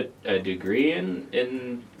have a degree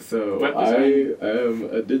in so web design? I am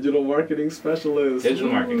a digital marketing specialist.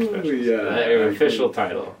 Digital marketing specialist. Yeah, official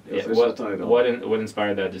title. Official title. What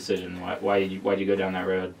inspired that decision? Why did you go down that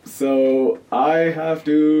road? So I have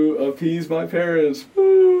to appease my parents.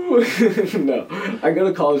 Woo! No, I go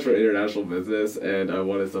to college for international business, and I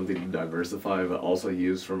wanted something to diversify, but also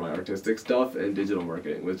use for my artistic stuff. And digital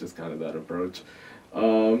marketing was just kind of that approach.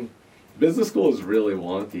 Business school is really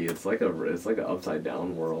wonky. It's like an upside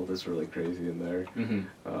down world. It's really crazy in there.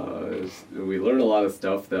 Mm-hmm. We learn a lot of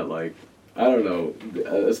stuff that like I don't know,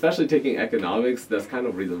 especially taking economics. That's kind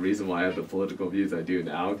of the reason why I have the political views I do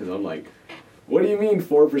now. Because I'm like, what do you mean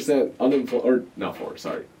 4% unemployment or not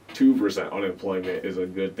 2% unemployment is a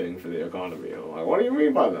good thing for the economy? I'm like, what do you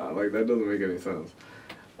mean by that? Like that doesn't make any sense.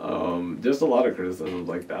 Just a lot of criticisms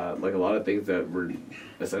like that. Like a lot of things that we're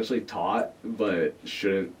essentially taught but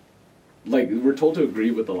shouldn't. Like, we're told to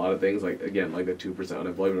agree with a lot of things, like, again, like the 2%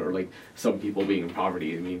 unemployment, or, like, some people being in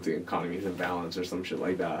poverty, it means the economy is in balance, or some shit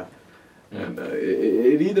like that. And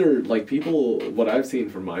it either, like, people, what I've seen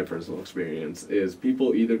from my personal experience is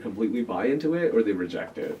people either completely buy into it or they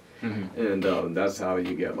reject it. And that's how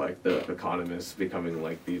you get, like, the economists becoming,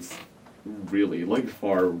 like, these really, like,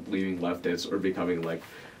 far-leaning leftists, or becoming, like,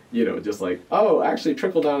 you know, just like, oh, actually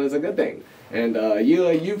trickle-down is a good thing. And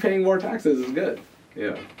you paying more taxes is good.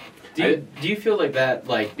 Yeah. Do you feel like that,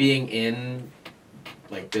 like, being in,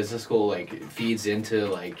 like, business school, like, feeds into,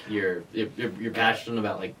 like, your passion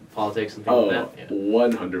about, like, politics and things like that?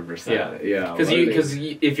 100%. Yeah. Because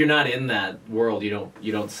if you're not in that world, you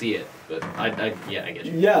don't see it. But I get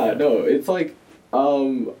you. Yeah, no, it's like,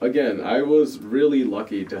 again, I was really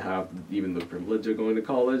lucky to have even the privilege of going to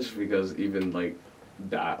college, because even, like,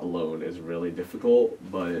 that alone is really difficult.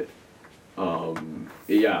 But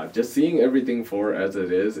yeah, just seeing everything for as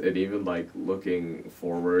it is, and even, like, looking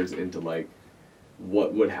forwards into, like,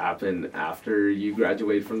 what would happen after you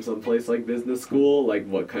graduate from some place like business school, like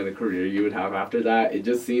what kind of career you would have after that. It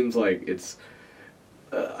just seems like it's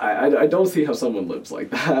I don't see how someone lives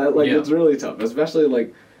like that. Like, it's really tough, especially,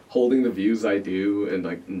 like, holding the views I do, and,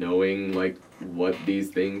 like, knowing, like, what these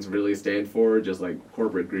things really stand for, just, like,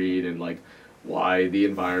 corporate greed, and, like, why the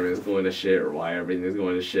environment is going to shit, or why everything is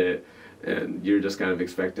going to shit. And you're just kind of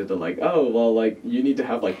expected to, like, oh, well, like, you need to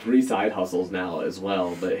have, like, 3 side hustles now as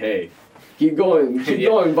well. But hey, keep going,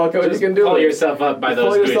 bucko. Just you can do pull it. yourself up by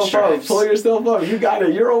those bootstraps. Pull yourself up. You got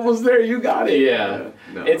it. You're almost there. You got it. Yeah.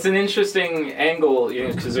 No. It's an interesting angle, you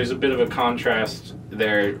know, because there's a bit of a contrast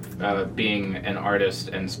there, being an artist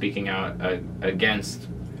and speaking out against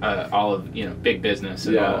all of, you know, big business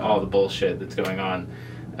and all the bullshit that's going on,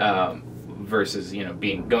 versus, you know,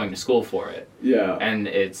 going to school for it. Yeah. And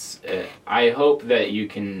it's I hope that you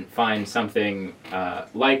can find something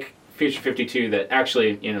like Future 52 that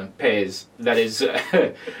actually, you know, pays, that is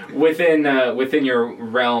within your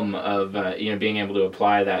realm of you know, being able to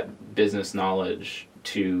apply that business knowledge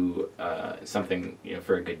to something, you know,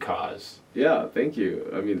 for a good cause. Yeah, thank you.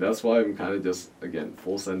 I mean, that's why I'm kind of just, again,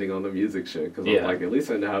 full sending on the music shit, because I'm like, at least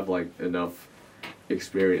I have, like, enough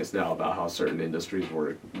experience now about how certain industries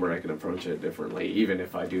work, where I can approach it differently, even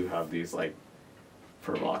if I do have these, like,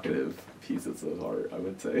 provocative pieces of art, I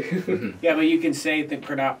would say. Yeah, but you can say the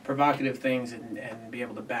provocative things and be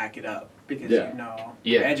able to back it up, because you know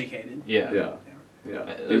you're educated. Yeah.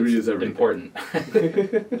 It reads everything. Important.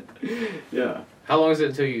 Yeah. How long is it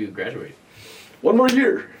until you graduate? 1 more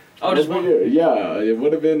year. Oh, just 1 year. Yeah, it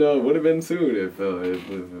would have been soon if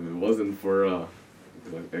it wasn't for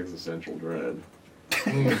like existential dread.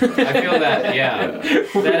 I feel that,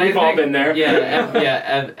 We've all been there.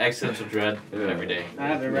 Existential dread every day. I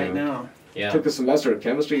have it right now. Yeah. Took a semester of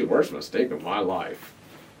chemistry, worst mistake of my life.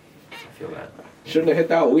 I feel that. Shouldn't have hit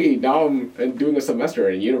that weed. Now I'm doing a semester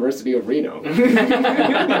at the University of Reno.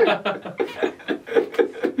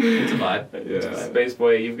 It's a vibe. Yeah. Space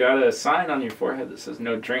Boy, you've got a sign on your forehead that says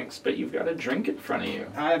no drinks, but you've got a drink in front of you.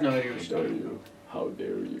 I have no idea what How you're dare talking you? How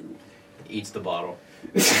dare you? Eats the bottle.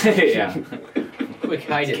 Yeah. Quick,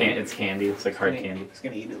 hide it. It's candy. It's like hard about. candy. He's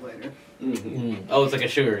gonna eat it later. Oh, it's like a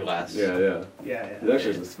sugar glass. Yeah. Yeah. It's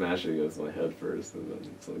actually just smash it against my head first, and then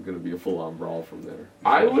it's going to be a full-on brawl from there.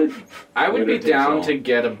 I would Winner be takes down all. to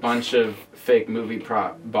get a bunch of fake movie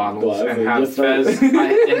prop bottles Glass and and have just start- Fez,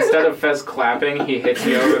 instead of Fez clapping, he hits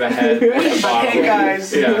me over the head with a bottle. Hey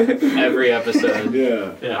guys. Yeah, every episode.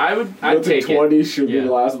 Yeah. I'd take it. 20 sugar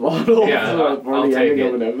glass bottles Yeah, for I'll the take ending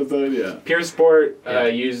it. of an episode. Yeah. Pure Sport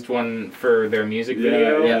used one for their music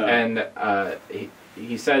video, Yeah. and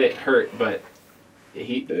he said it hurt, but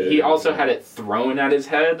he also had it thrown at his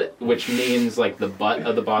head, which means like the butt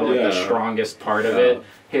of the bottle, like the strongest part of it,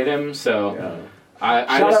 hit him. So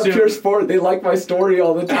I Shout out assume, Pure Sport. They like my story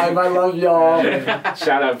all the time. I love y'all.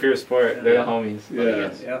 shout out Pure Sport. They're the homies.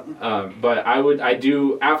 Yeah. But I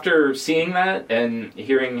do, after seeing that and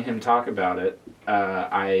hearing him talk about it,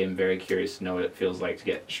 I am very curious to know what it feels like to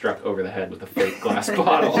get struck over the head with a fake glass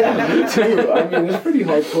bottle. Yeah, me too. I mean, it's pretty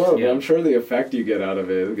hardcore, Yeah. but I'm sure the effect you get out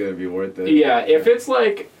of it is going to be worth it. Yeah, if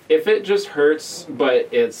it just hurts, but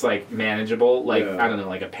it's like manageable, like Yeah. I don't know,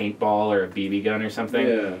 like a paintball or a BB gun or something.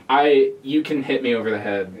 Yeah. You can hit me over the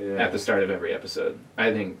head at the start of every episode.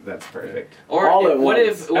 I think that's perfect. Or All at what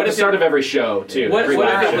once. if At the start of every show too. What Every if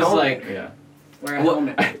live it was show. like Wear a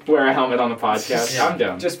helmet. wear a helmet on the podcast? Yeah. I'm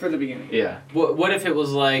down. Just for the beginning. Yeah. what if it was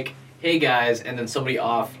like, hey guys, and then somebody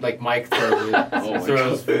off, like Mike throws my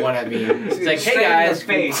throws one at me. It's like, Straight hey in guys, the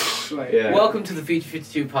face. Like, Yeah. welcome to the Feature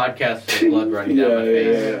 52 podcast with blood running down my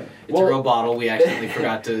face. It's a real bottle. We accidentally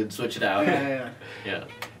forgot to switch it out. Yeah.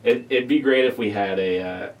 It'd be great if we had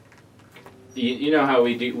a. You know how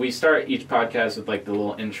we do? We start each podcast with like the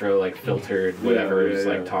little intro, like filtered, whatever, Yeah, just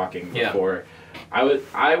yeah. like talking Yeah. before.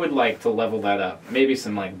 I would like to level that up. Maybe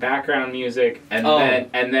some like background music, and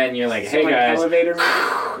then you're like, hey Like guys, elevator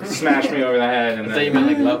music? smash me over the head, and I thought you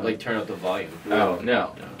then meant like turn up the volume. oh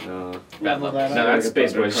no, Level that no, up. that's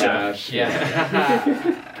Space Boy's job. Crash.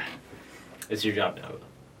 Yeah. It's your job now.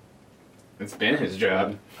 It's been his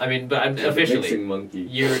job. I mean, but I'm officially, Mixing monkey.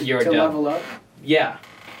 you're To a dev. level up? Yeah.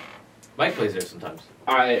 Mike plays there sometimes.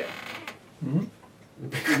 I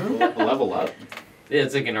Mm-hmm. level up. Yeah,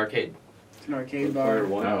 it's like an arcade. It's an arcade Fire bar.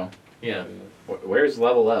 one. Oh, Yeah. Where's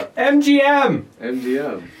level up? MGM.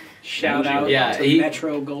 MGM. Shout out Yeah, to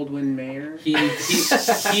Metro Goldwyn Mayer. He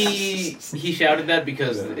shouted that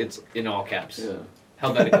because it's in all caps. Yeah.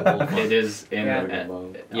 Held that a couple of It is in Yeah.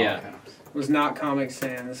 Yeah. Was not Comic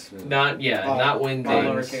Sans. Not when All they.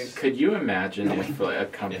 lowercase. Could you imagine if like, a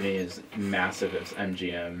company as massive as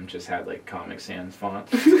MGM just had like Comic Sans font?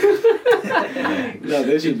 No,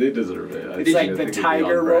 they deserve it. It's like the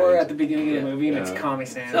tiger roar at the beginning of the movie, and it's Yeah. Comic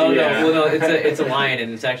Sans. Oh Yeah. no! Well, no, it's a lion,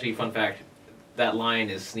 and it's actually fun fact. That lion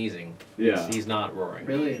is sneezing. Yeah. He's not roaring.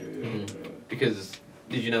 Really? Because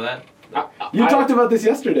did you know that? You talked about this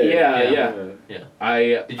yesterday. Yeah. I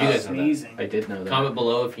Did you guys know that? Sneezing. I did know that. Comment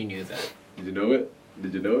below if you knew that. Did you know it?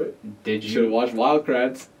 Did you know it? Did Should have you? watched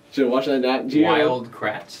Wildcrats. Should have watched that Nat Geo. Wild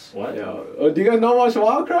Kratts. What? Yeah. Oh, do you guys not watch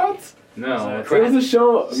Wildcrats? No. Is It was a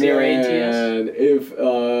show. C-R-A-T-S? Man,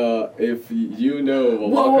 if you know.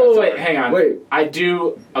 Whoa, wait, hang on. Wait. I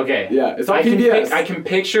do. Okay. Yeah, it's on I PBS. I can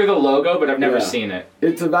picture the logo, but I've never Yeah. seen it.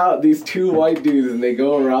 It's about these two white dudes, and they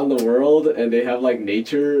go around the world, and they have like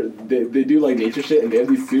nature. They do like nature shit, and they have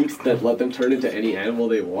these suits that let them turn into any animal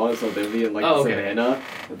they want. So they'll be in like the savannah.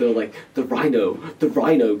 And they're like the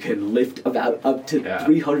rhino can lift about up to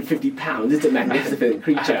 350 pounds. It's a magnificent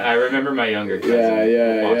creature. I remember my younger cousin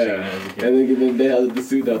watching that as a kid. And then they have the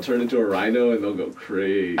suit that'll turn into a rhino, and they'll go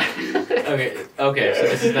crazy. Okay, so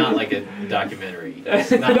this is not like a documentary. It's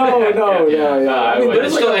not No, yeah. I I mean, would- But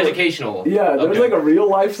there's it's like still a, educational. yeah, there's Okay. like a real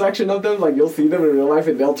life section of them. Like you'll see them in real life,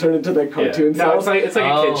 and they'll turn into their cartoon No, selves. it's like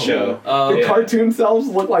a kid show. Oh, The yeah. cartoon selves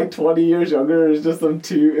look like 20 years younger. It's just them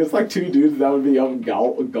two. It's like two dudes that would be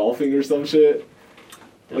golfing or some shit.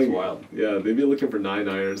 That's Like, wild. Yeah, they'd be looking for 9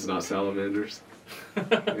 irons, not salamanders.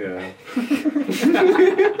 Yeah.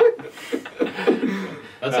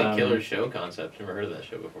 That's a killer show concept. Never heard of that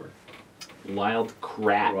show before. Wild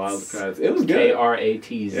Kratts. Wildcats. It was good.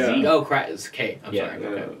 Kratz. Yeah. Oh, it's K. I'm Yeah. sorry.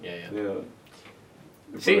 Okay. Yeah.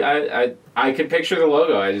 Yeah. See, I could picture the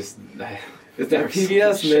logo. I just. It's that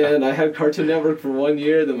PBS, man. I had Cartoon Network for 1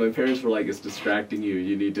 year. Then my parents were like, "It's distracting you.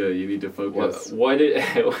 You need to focus." What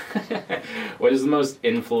is the most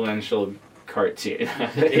influential cartoon?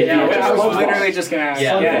 Yeah, I was SpongeBob. literally just gonna ask.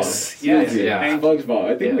 Yeah. Yes. Easy. Yeah. Thank- SpongeBob.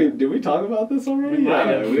 I think Yeah. did we talk about this already? We might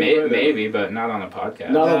have. we might have. Maybe, but not on a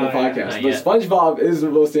podcast. Not on the No, yeah, podcast, not but yet. SpongeBob is the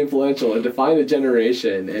most influential and defined a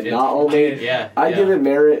generation. And not only Yeah. I give it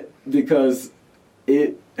merit because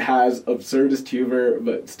it has absurdist humor,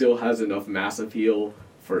 but still has enough mass appeal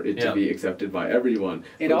for it Yeah. to be accepted by everyone.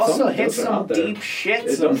 It But also some hits jokes are some out there. deep shit It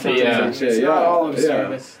does sometimes. hit Yeah. some shit, It's not all of yeah.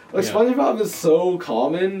 service. Like Yeah. SpongeBob is so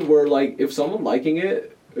common where like if someone liking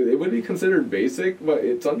it, it would be considered basic, but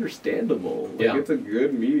it's understandable. Like Yeah. it's a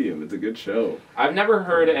good medium. It's a good show. I've never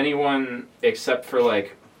heard anyone except for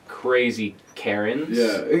like crazy Karens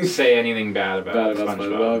Yeah. say anything bad about, Bad about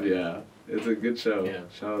SpongeBob, yeah. It's a good show. Yeah.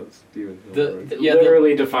 Shout out Steven The- Hillenburg. Yeah,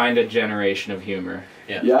 Literally defined a generation of humor.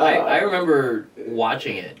 Yeah. Yeah. I remember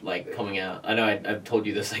watching it like coming out. I know I've told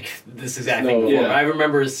you this like this exact thing No, before. yeah. But I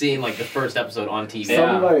remember seeing like the first episode on TV.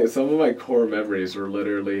 Some of my core memories were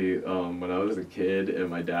literally when I was a kid and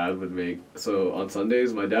my dad would make so on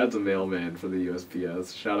Sundays my dad's a mailman for the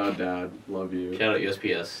USPS. Shout out Dad, love you. Shout out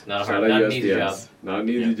USPS. Not a Shout hard, out not an USPS. easy job. Not an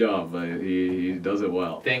easy job, but he does it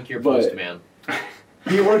well. Thank your But- postman.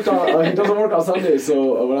 He worked on. He doesn't work on Sundays.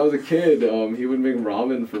 So when I was a kid, he would make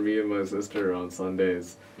ramen for me and my sister on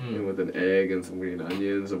Sundays, and with an egg and some green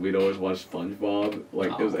onions. And we'd always watch SpongeBob.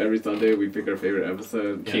 Like it was every Sunday. We'd pick our favorite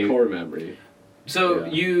episode. Cute. Core memory. So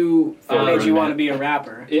Yeah. you What made you man. want to be a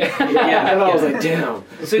rapper? Yeah. Yeah. And I was like, damn.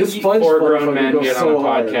 So this you- SpongeBob Four grown fucking men goes get so on a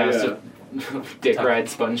hard, podcast yeah. to dick ride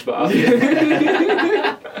SpongeBob.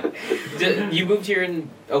 you moved here in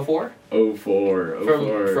 04?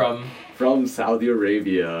 04. From Saudi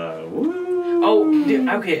Arabia. Woo! Oh, dude,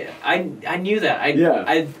 okay. I knew that. Yeah.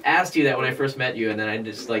 I asked you that when I first met you, and then I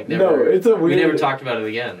just like No, never. it's a We never weird- talked about it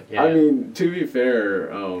again. Yeah. I mean, to be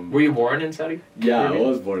fair, were you born in Saudi? yeah, I Arabia?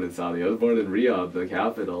 was born in Saudi. I was born in Riyadh, the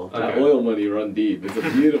capital. That Okay. oil money run deep. It's a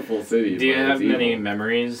beautiful city. Do you but have it's many evil.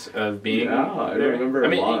 memories of being Yeah, I there? remember I a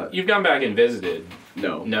mean, lot. you've gone back and visited.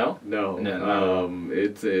 No. No? No. No.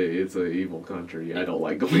 It's a evil country. I don't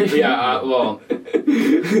like going. Yeah, well,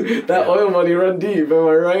 that oil money run deep. Am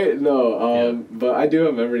I right? No. But I do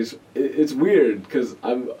have memories. It's weird because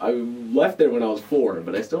I left there when I was 4,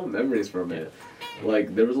 but I still have memories from it.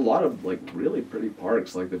 Like there was a lot of like really pretty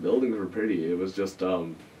parks. Like the buildings were pretty. It was just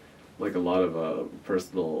like a lot of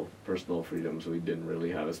personal freedoms we didn't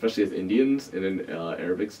really have, especially as Indians in an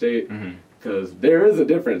Arabic state. Because there is a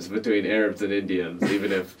difference between Arabs and Indians,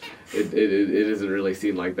 even if it isn't really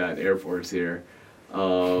seen like that in Air Force here.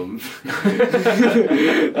 But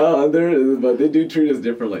they do treat us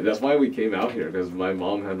differently. That's why we came out here, because my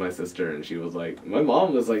mom had my sister, and she was like, my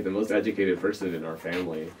mom was like the most educated person in our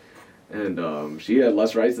family. And she had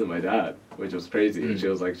less rights than my dad, which was crazy. And she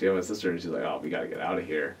was like, she had my sister, and she's like, oh, we gotta get out of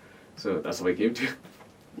here. So that's why we came to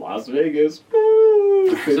Las Vegas.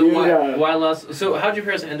 So why Las? So how'd your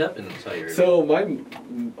parents end up in Saudi Arabia? So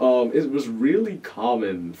it was really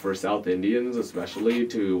common for South Indians, especially,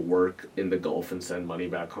 to work in the Gulf and send money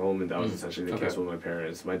back home, and that was essentially the case with my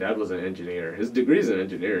parents. My dad was an engineer; his degree's in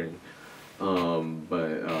engineering,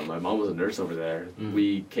 but my mom was a nurse over there.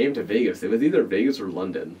 We came to Vegas. It was either Vegas or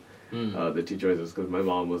London, the two choices, because my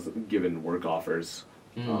mom was given work offers.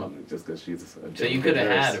 Just because she's so you could have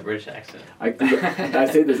had a British accent. I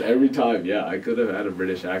say this every time. Yeah, I could have had a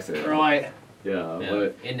British accent. Right. Yeah,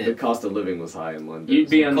 but the cost of living was high in London.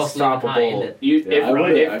 You'd be so unstoppable. if you had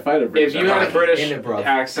a British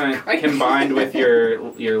accent combined with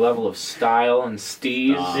your level of style and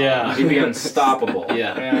steez, you'd be unstoppable.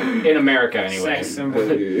 In America anyway. Sex symbol.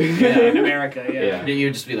 In America,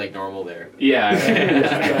 You'd just be like normal there. But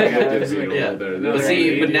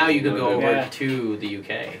see, but now you could go over to the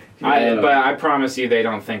UK. But I promise you, they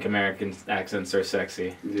don't think American accents are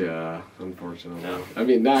sexy. Yeah, unfortunately. No. I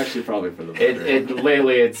mean, not actually, probably for the better.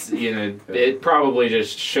 Lately, it's it probably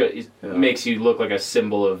just makes you look like a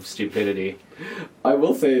symbol of stupidity. I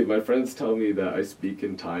will say, my friends tell me that I speak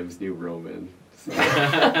in Times New Roman. So,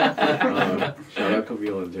 shout out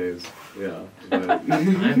Camille and James. Yeah,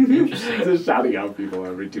 I'm interesting. Just shouting out people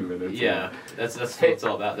every 2 minutes. Yeah, that's what it's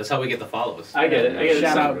all about. That's how we get the follows. I get it.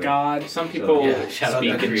 Shout out God. Some people shout out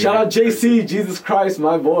JC, Jesus Christ,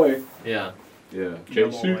 my boy. Yeah. Yeah.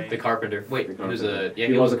 JC, the carpenter. Wait, the he was a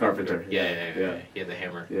he was a carpenter. Yeah. He had the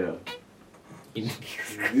hammer. Yeah. He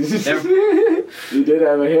You did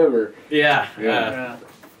have a hammer. Yeah.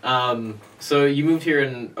 So you moved here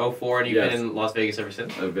in 2004, and you've been in Las Vegas ever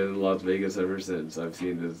since? I've been in Las Vegas ever since. I've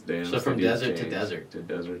seen this damn So from desert to change. desert. To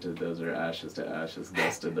desert to desert, ashes to ashes,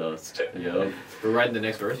 dust to dust. Yep. We're riding the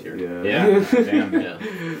next verse here. Yeah. Damn. Yeah.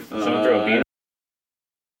 Someone throw a beat.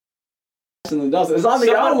 In the dust. It's on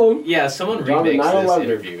the album. Yeah, someone John, remix this 9/11.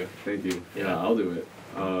 interview. Thank you. Yeah. Yeah, I'll do it.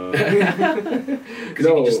 Because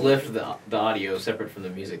you can just lift the audio separate from the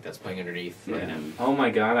music that's playing underneath right now. Oh my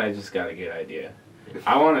god, I just got a good idea.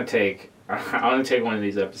 I want to take one of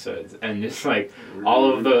these episodes and just like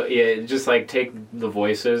all of just like take the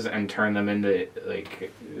voices and turn them into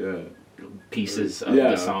like pieces of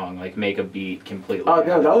the song, like make a beat completely. Oh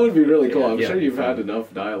yeah, that would be really cool. I'm Yeah, sure you've had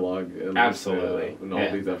enough dialogue. Absolutely. In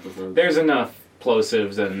all these episodes. There's enough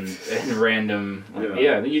plosives and random.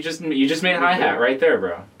 You just made hi-hat right there,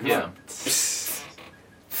 bro. Come on.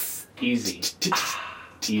 Easy.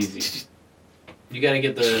 You gotta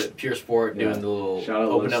get the Pure Sport doing the little Shout out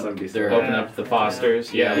open up the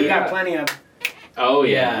Fosters. Yeah, We got plenty of. Oh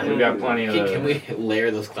yeah, we got plenty of. Can we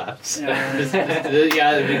layer those claps? Yeah.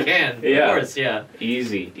 Yeah, we can. Yeah. Of course, yeah.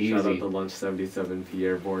 Easy. Shout out the Lunch 77P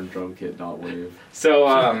Airborne Drum Kit .wave. So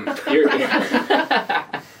you're.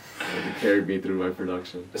 It carried me through my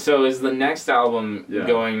production. So is the next album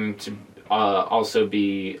going to also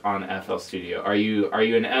be on FL Studio? Are you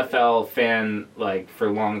an FL fan like for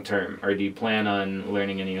long term, or do you plan on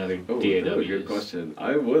learning any other DAWs? That's a good question.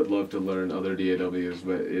 I would love to learn other DAWs,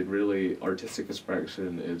 but artistic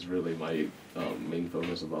expression is really my main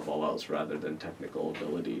focus above all else, rather than technical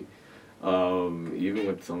ability. Even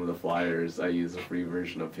with some of the flyers, I use a free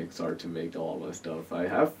version of Pixar to make all my stuff. I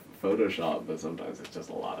have Photoshop, but sometimes it's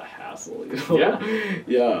just a lot of hassle. You know?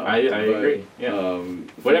 Yeah. I agree. Yeah.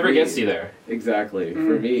 Whatever gets you there. Exactly.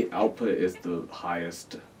 For me, output is the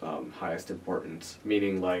highest importance.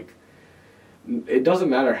 Meaning, like, it doesn't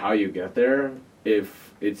matter how you get there.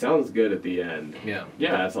 If it sounds good at the end,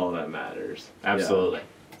 that's all that matters. Absolutely.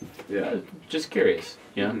 Yeah. Just curious.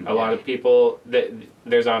 Yeah. A lot of people.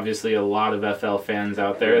 There's obviously a lot of FL fans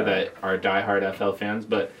out there that are diehard FL fans,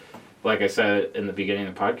 but. Like I said in the beginning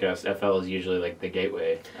of the podcast, FL is usually like the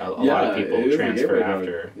gateway. A lot of people transfer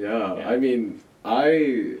after. Yeah, I mean,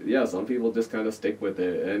 some people just kind of stick with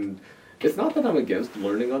it. And it's not that I'm against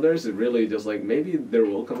learning others. It really just like maybe there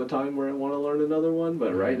will come a time where I want to learn another one,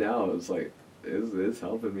 but right now it's like it's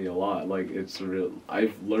helping me a lot. Like it's real.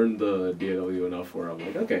 I've learned the DAW enough where I'm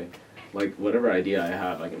like, okay, like whatever idea I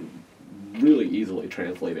have, I can really easily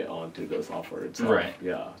translate it onto the software itself. Right.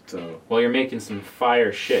 Yeah. So. Well, you're making some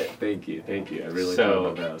fire shit. Thank you. I really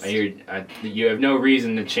so try my best. you have no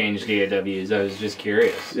reason to change DAWs. I was just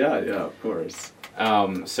curious. Yeah, of course.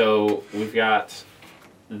 So we've got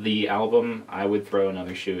the album "I Would Throw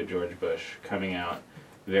Another Shoe at George Bush" coming out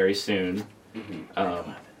very soon.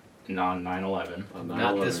 On 9/11.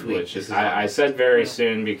 Not this week. Which is I said very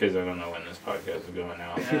soon because I don't know when this podcast is going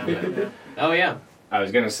out. Oh yeah. I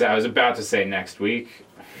was about to say next week.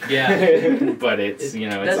 Yeah. But it's it's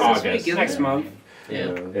That's this August. week, isn't Next it? month.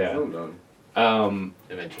 Yeah.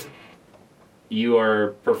 Eventually. You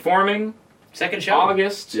are performing Second show.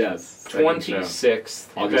 August Yes. 26th.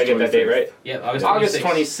 August Did I get that date 26th. right? Yeah, August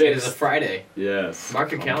 26th. It is a Friday. Yes.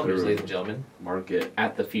 Mark your calendars, Through. ladies and gentlemen. Mark it.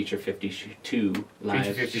 At the Feature 52 live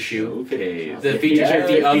Feature 50 shoe. Okay. The feature, Yeah,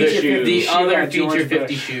 the other, feature 50 the shoe other at George feature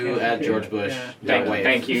 50 Bush. shoe at George Bush. Yeah.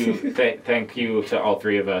 Thank you to all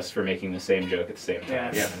three of us for making the same joke at the same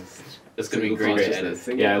time. Yeah. It's gonna be Single great to consciousness, edit.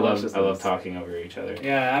 single I love consciousness. talking over each other.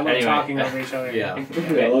 Yeah, I love Anyway. talking over each other. Yeah.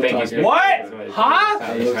 I love Thank talking. you. What? Huh?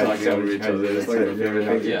 I love talking over each other. It's like my favorite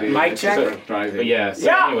thing to Yeah. do. Mic It's check. just like driving. But yeah, so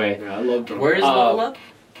Yeah. anyway. Yeah, I love driving. Where's Lola?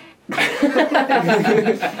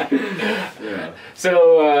 Yeah.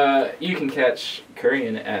 So you can catch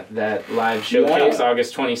Kurian at that live showcase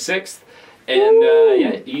August 26th.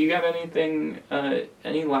 And you got anything,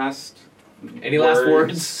 any last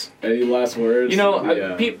words? Any last words? You know,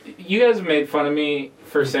 Yeah. you guys have made fun of me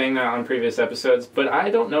for saying that on previous episodes, but I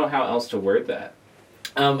don't know how else to word that.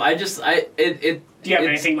 Do you have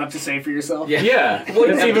anything left to say for yourself? Yeah. Yeah, Well,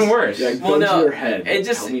 it's even worse. Yeah, Well, go no, to your head. it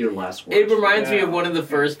just- Tell me your last words. It reminds me Yeah. of one of the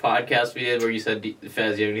first podcasts we did where you said,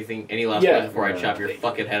 Fez, you have any last Yeah. words before I chop your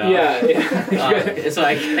fucking head off? Yeah. So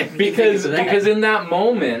I can't because think of that. because in that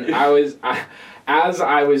moment as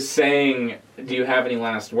I was saying, do you have any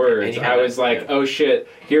last And words? you I haven't, was like, yeah. oh shit,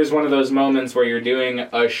 here's one of those moments where you're doing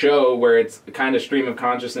a show where it's kind of stream of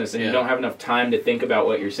consciousness and you Yeah. don't have enough time to think about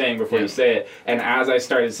what you're saying before Yeah. you say it. And as I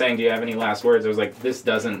started saying, do you have any last words? I was like, this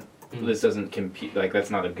doesn't compete, like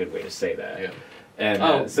that's not a good way to say that. Yeah. And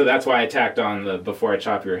Oh. so that's why I tacked on the before I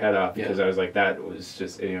chop your head off, because Yeah. I was like, that was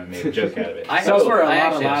just, made a joke out of it. Those were a I lot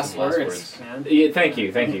actually of have last some last words, man. Yeah, thank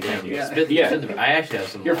you. Yeah. I actually have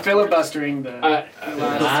some You're last filibustering the last.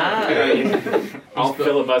 I'll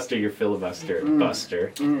filibuster your filibuster,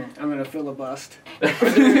 Buster. I'm gonna filibust. I have-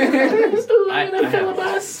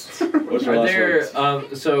 What's your Are last there?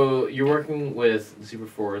 words? So you're working with Zebra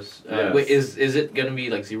Force. Yes. Wait, is it gonna be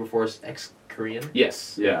like Zebra Force X Korean?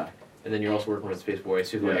 Yes. Yeah. And then you're also working with Space Boys,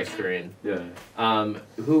 who are Yes. X Korean. Yeah.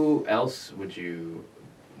 Who else would you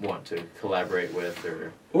want to collaborate with,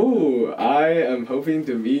 or? Ooh, I am hoping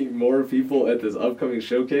to meet more people at this upcoming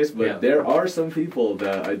showcase, but Yeah. there are some people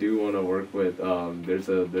that I do want to work with. There's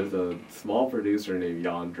a small producer named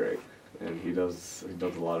Yandrik, and he does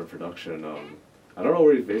a lot of production. I don't know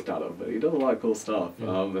where he's based out of, but he does a lot of cool stuff.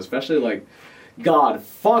 Especially like, God,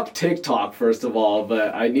 fuck TikTok first of all,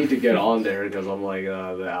 but I need to get on there because I'm like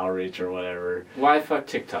the outreach or whatever. Why fuck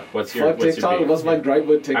TikTok? What's your TikTok. beef? What's my gripe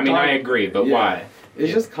with TikTok? I mean, I agree, but Yeah. why?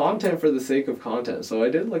 It's just content for the sake of content. So I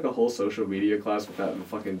did like a whole social media class with that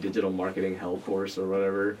fucking digital marketing hell course or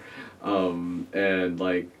whatever. And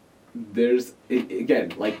like there's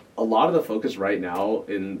again, like a lot of the focus right now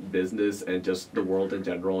in business and just the world in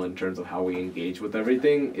general in terms of how we engage with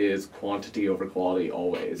everything is quantity over quality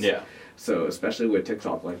always. Yeah. So especially with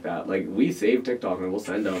TikTok like that, like we save TikTok and we'll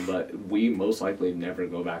send them, but we most likely never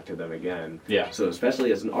go back to them again. Yeah. So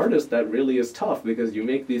especially as an artist, that really is tough because you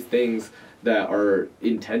make these things that are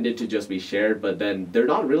intended to just be shared, but then they're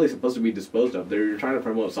not really supposed to be disposed of. You're trying to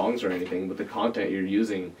promote songs or anything, but the content you're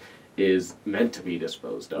using is meant to be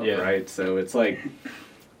disposed of, Yeah. right? So it's like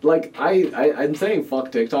I'm saying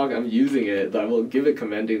fuck TikTok. I'm using it. I will give it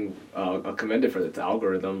commend it for its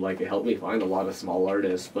algorithm. Like it helped me find a lot of small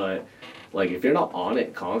artists, but like if you're not on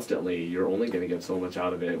it constantly, you're only gonna get so much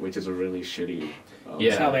out of it, which is a really shitty.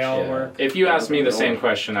 Yeah. That's how they all work. If you asked me the Yeah. same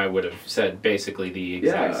question, I would have said basically the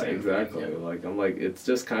exact Yeah, same. exactly. Thing. Like I'm like it's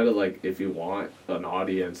just kind of like if you want an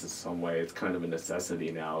audience in some way, it's kind of a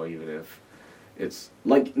necessity now, even if it's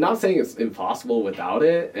like not saying it's impossible without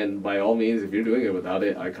it. And by all means, if you're doing it without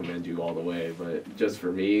it, I commend you all the way. But just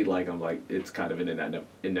for me, like I'm like it's kind of an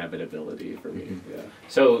inevitability for me. Yeah.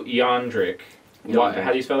 So Yandrik, Yandrik.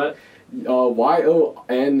 how do you spell that? Yondrik.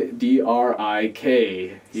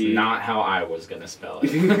 It's not how I was gonna spell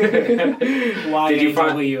it.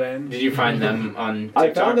 YAWN. Did you find them on TikTok?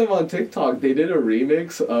 I found them on TikTok. They did a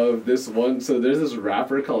remix of this one. So there's this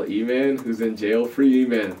rapper called E-Man who's in jail. Free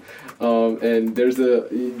E-Man. And there's do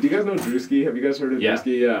you guys know Drewski? Have you guys heard of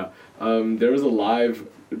Drewski? Yeah. There was a live.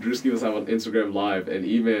 Drewski was on Instagram Live, and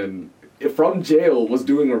E-Man from jail was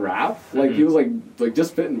doing a rap. Like he was like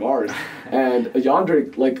just spitting bars, and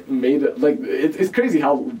Yondrik made it. It's crazy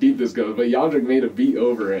how deep this goes, but Yondrik made a beat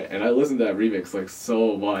over it, and I listened to that remix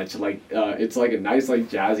so much. It's like a nice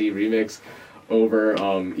jazzy remix over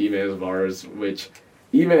E-Man's bars, which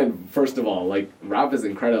E-Man, first of all, rap is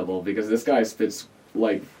incredible because this guy spits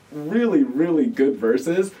really, really good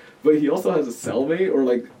verses, but he also has a cellmate or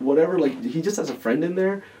whatever, he just has a friend in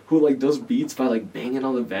there who does beats by banging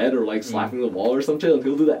on the bed or slapping the wall or something.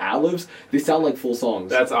 He'll do the ad-libs. They sound like full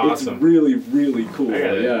songs. That's awesome. It's really, really cool.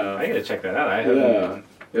 I gotta check that out. I haven't.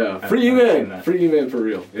 Yeah. Free E-Man. Free E-Man for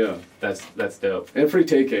real. Yeah. That's dope. And free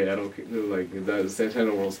TK. I don't that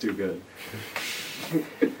Santana World's too good.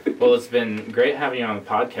 Well, it's been great having you on the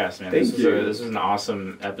podcast, man. Thank you. This was an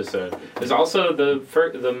awesome episode. There's also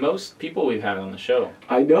the most people we've had on the show.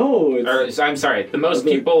 I know. I'm sorry. The most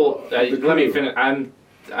people. Let me finish.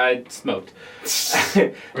 I smoked.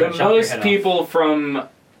 The most people from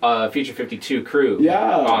Feature 52 crew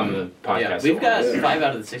on the podcast. Yeah, we've got 5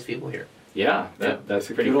 out of the 6 people here. Yeah, that's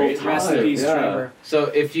pretty good old crazy. time. Rest in peace, Yeah. Trevor. So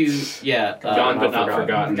if you, Gone but not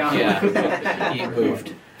forgotten. Yeah, he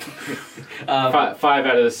moved. 5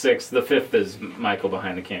 out of the 6. The 5th is Michael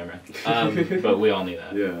behind the camera. But we all knew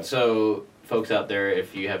that. Yeah. So, folks out there,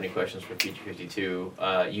 if you have any questions for Feature 52,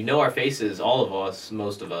 you know our faces, all of us,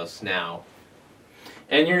 most of us now.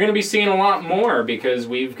 And you're going to be seeing a lot more because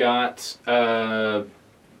we've got our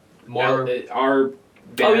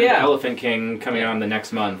band Elephant King coming on the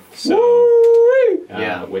next month. So,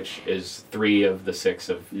 which is 3 of the 6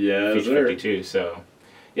 of Feature 52. So,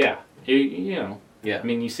 yeah, you know. Yeah. I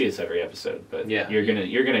mean, you see us every episode, but Yeah. you're gonna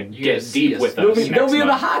get deep with us. They'll be in the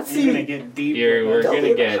next hot You're seat. gonna get deep. We're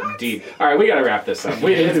gonna get deep. All right, we gotta wrap this up.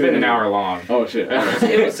 It's been an hour long. Oh shit.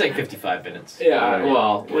 It was like 55 minutes. Yeah.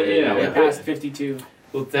 Well, you know, We're past 52.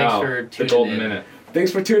 Well, thanks for the tuning golden in. minute.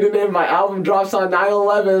 Thanks for tuning in. My album drops on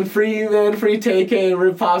 9/11. Free man, free TK,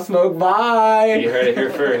 Rip Pop Smoke. Bye. You heard it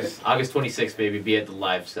here first. August 26th, baby. Be at the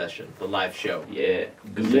live session, the live show. Yeah.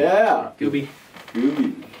 Yeah. Gooby.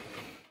 Gooby.